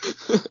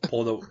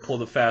 Pull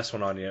the fast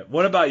one on you.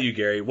 What about you,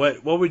 Gary?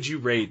 What would you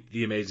rate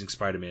The Amazing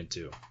Spider-Man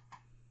 2?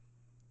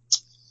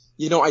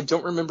 You know, I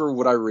don't remember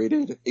what I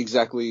rated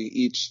exactly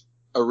each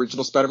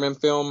original Spider-Man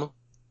film,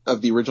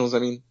 of the originals, I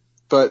mean.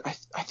 But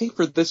I think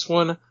for this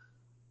one,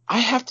 I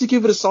have to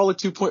give it a solid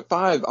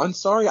 2.5. I'm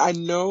sorry, I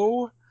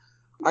know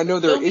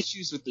there are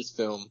issues with this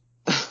film.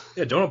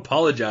 Yeah, don't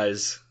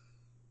apologize.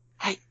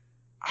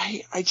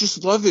 I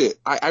just love it.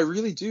 I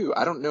really do.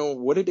 I don't know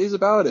what it is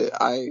about it.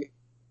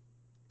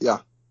 Yeah.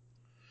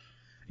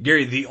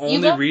 Gary, the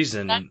only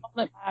reason... That's all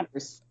that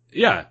matters.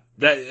 Yeah,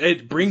 that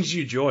it brings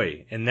you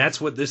joy, and that's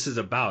what this is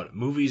about.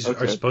 Movies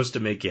are supposed to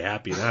make you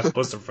happy. They're not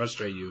supposed to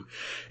frustrate you.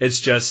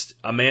 It's just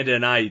Amanda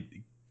and I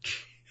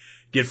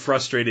get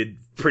frustrated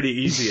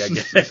pretty easy, I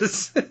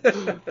guess.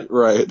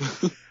 Right.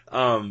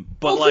 But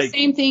the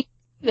same thing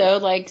though.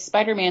 Like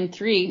Spider-Man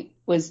 3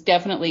 was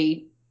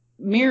definitely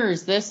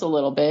mirrors this a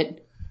little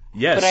bit.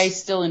 Yes. But I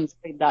still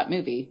enjoyed that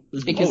movie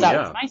because that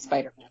was my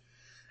Spider-Man.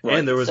 Right.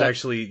 And there was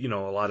actually, a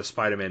lot of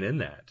Spider-Man in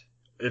that.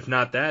 If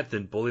not that,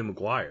 then Bully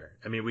Maguire.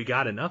 I mean, we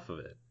got enough of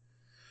it.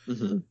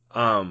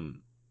 Mm-hmm.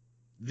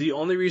 The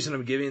only reason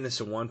I'm giving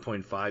this a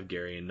 1.5,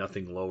 Gary, and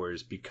nothing lower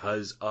is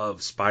because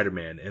of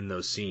Spider-Man in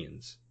those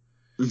scenes.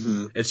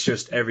 Mm-hmm. It's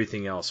just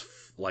everything else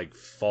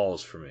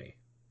falls for me.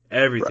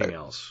 Everything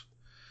else.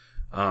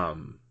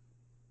 And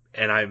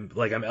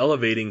I'm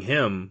elevating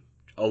him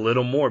a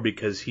little more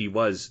because he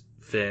was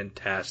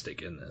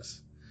fantastic in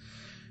this.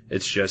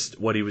 It's just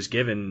what he was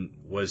given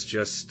was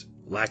just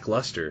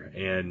lackluster,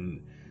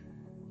 and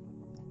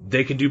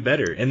they can do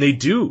better, and they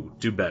do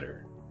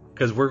better,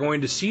 because we're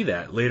going to see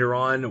that later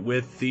on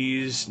with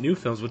these new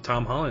films with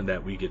Tom Holland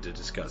that we get to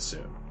discuss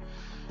soon.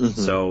 Mm-hmm.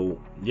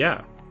 So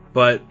yeah,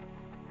 but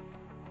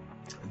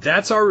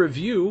that's our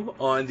review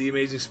on The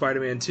Amazing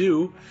Spider-Man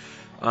 2.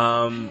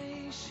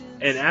 And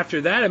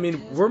after that, I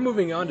mean, we're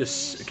moving on to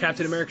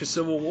Captain America: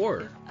 Civil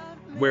War,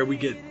 where we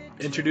get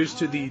introduced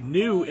to the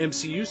new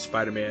MCU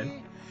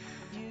Spider-Man,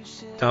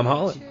 Tom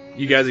Holland.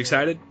 You guys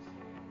excited?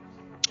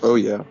 Oh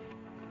yeah.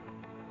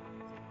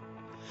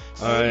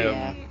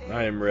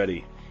 I am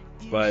ready.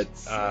 But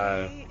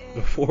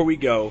before we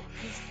go,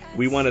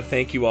 we want to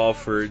thank you all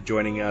for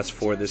joining us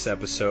for this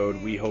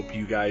episode. We hope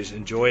you guys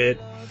enjoy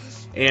it.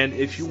 And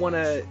if you want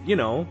to,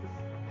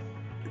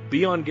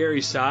 be on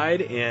Gary's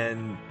side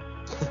and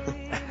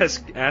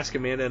ask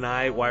Amanda and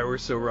I why we're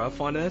so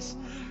rough on this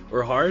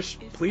or harsh,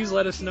 please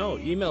let us know.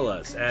 Email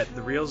us at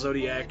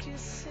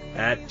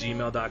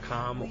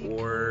therealzodiac@gmail.com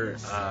or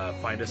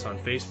find us on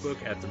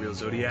Facebook at The Real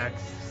Zodiac.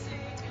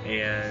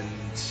 And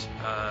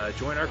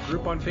join our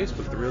group on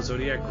Facebook, The Real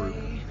Zodiac Group,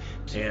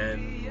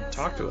 and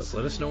talk to us.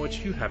 Let us know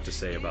what you have to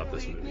say about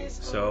this movie.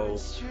 So,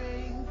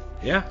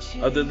 yeah,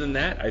 other than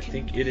that, I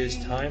think it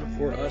is time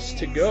for us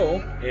to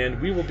go,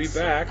 and we will be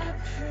back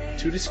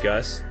to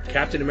discuss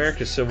Captain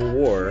America: Civil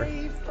War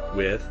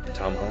with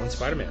Tom Holland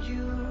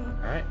Spider-Man.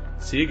 All right,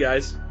 see you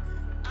guys.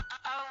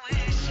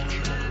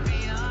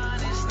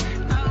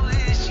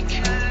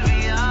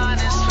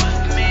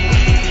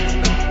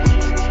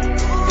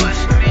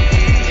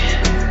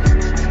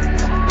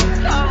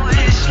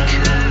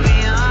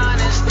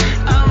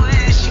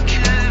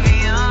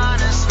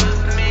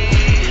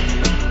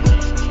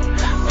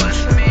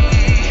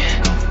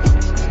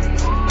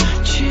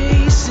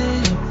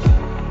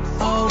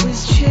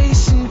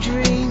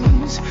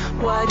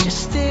 Why'd you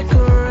stick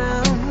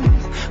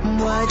around?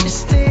 Why'd you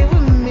stay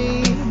with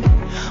me?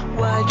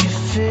 Why'd you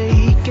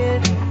fake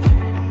it?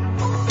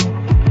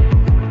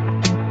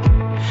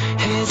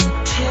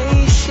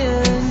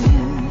 Hesitation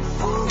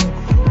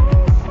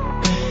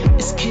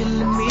is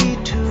killing me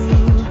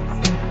too.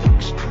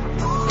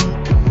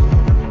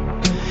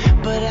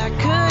 But I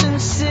couldn't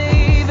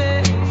save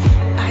it.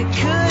 I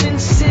couldn't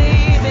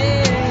save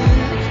it.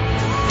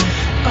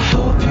 I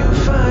hope you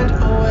find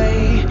a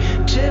way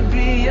to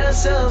be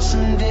yourself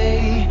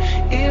someday,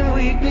 in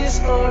weakness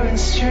or in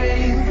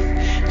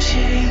strength.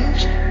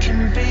 Change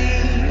can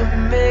be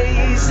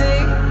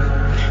amazing.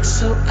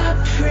 So I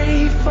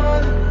pray for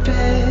the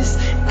best.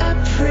 I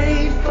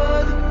pray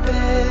for the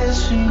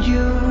best for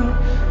you.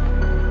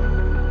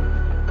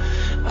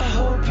 I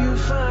hope you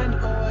find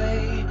a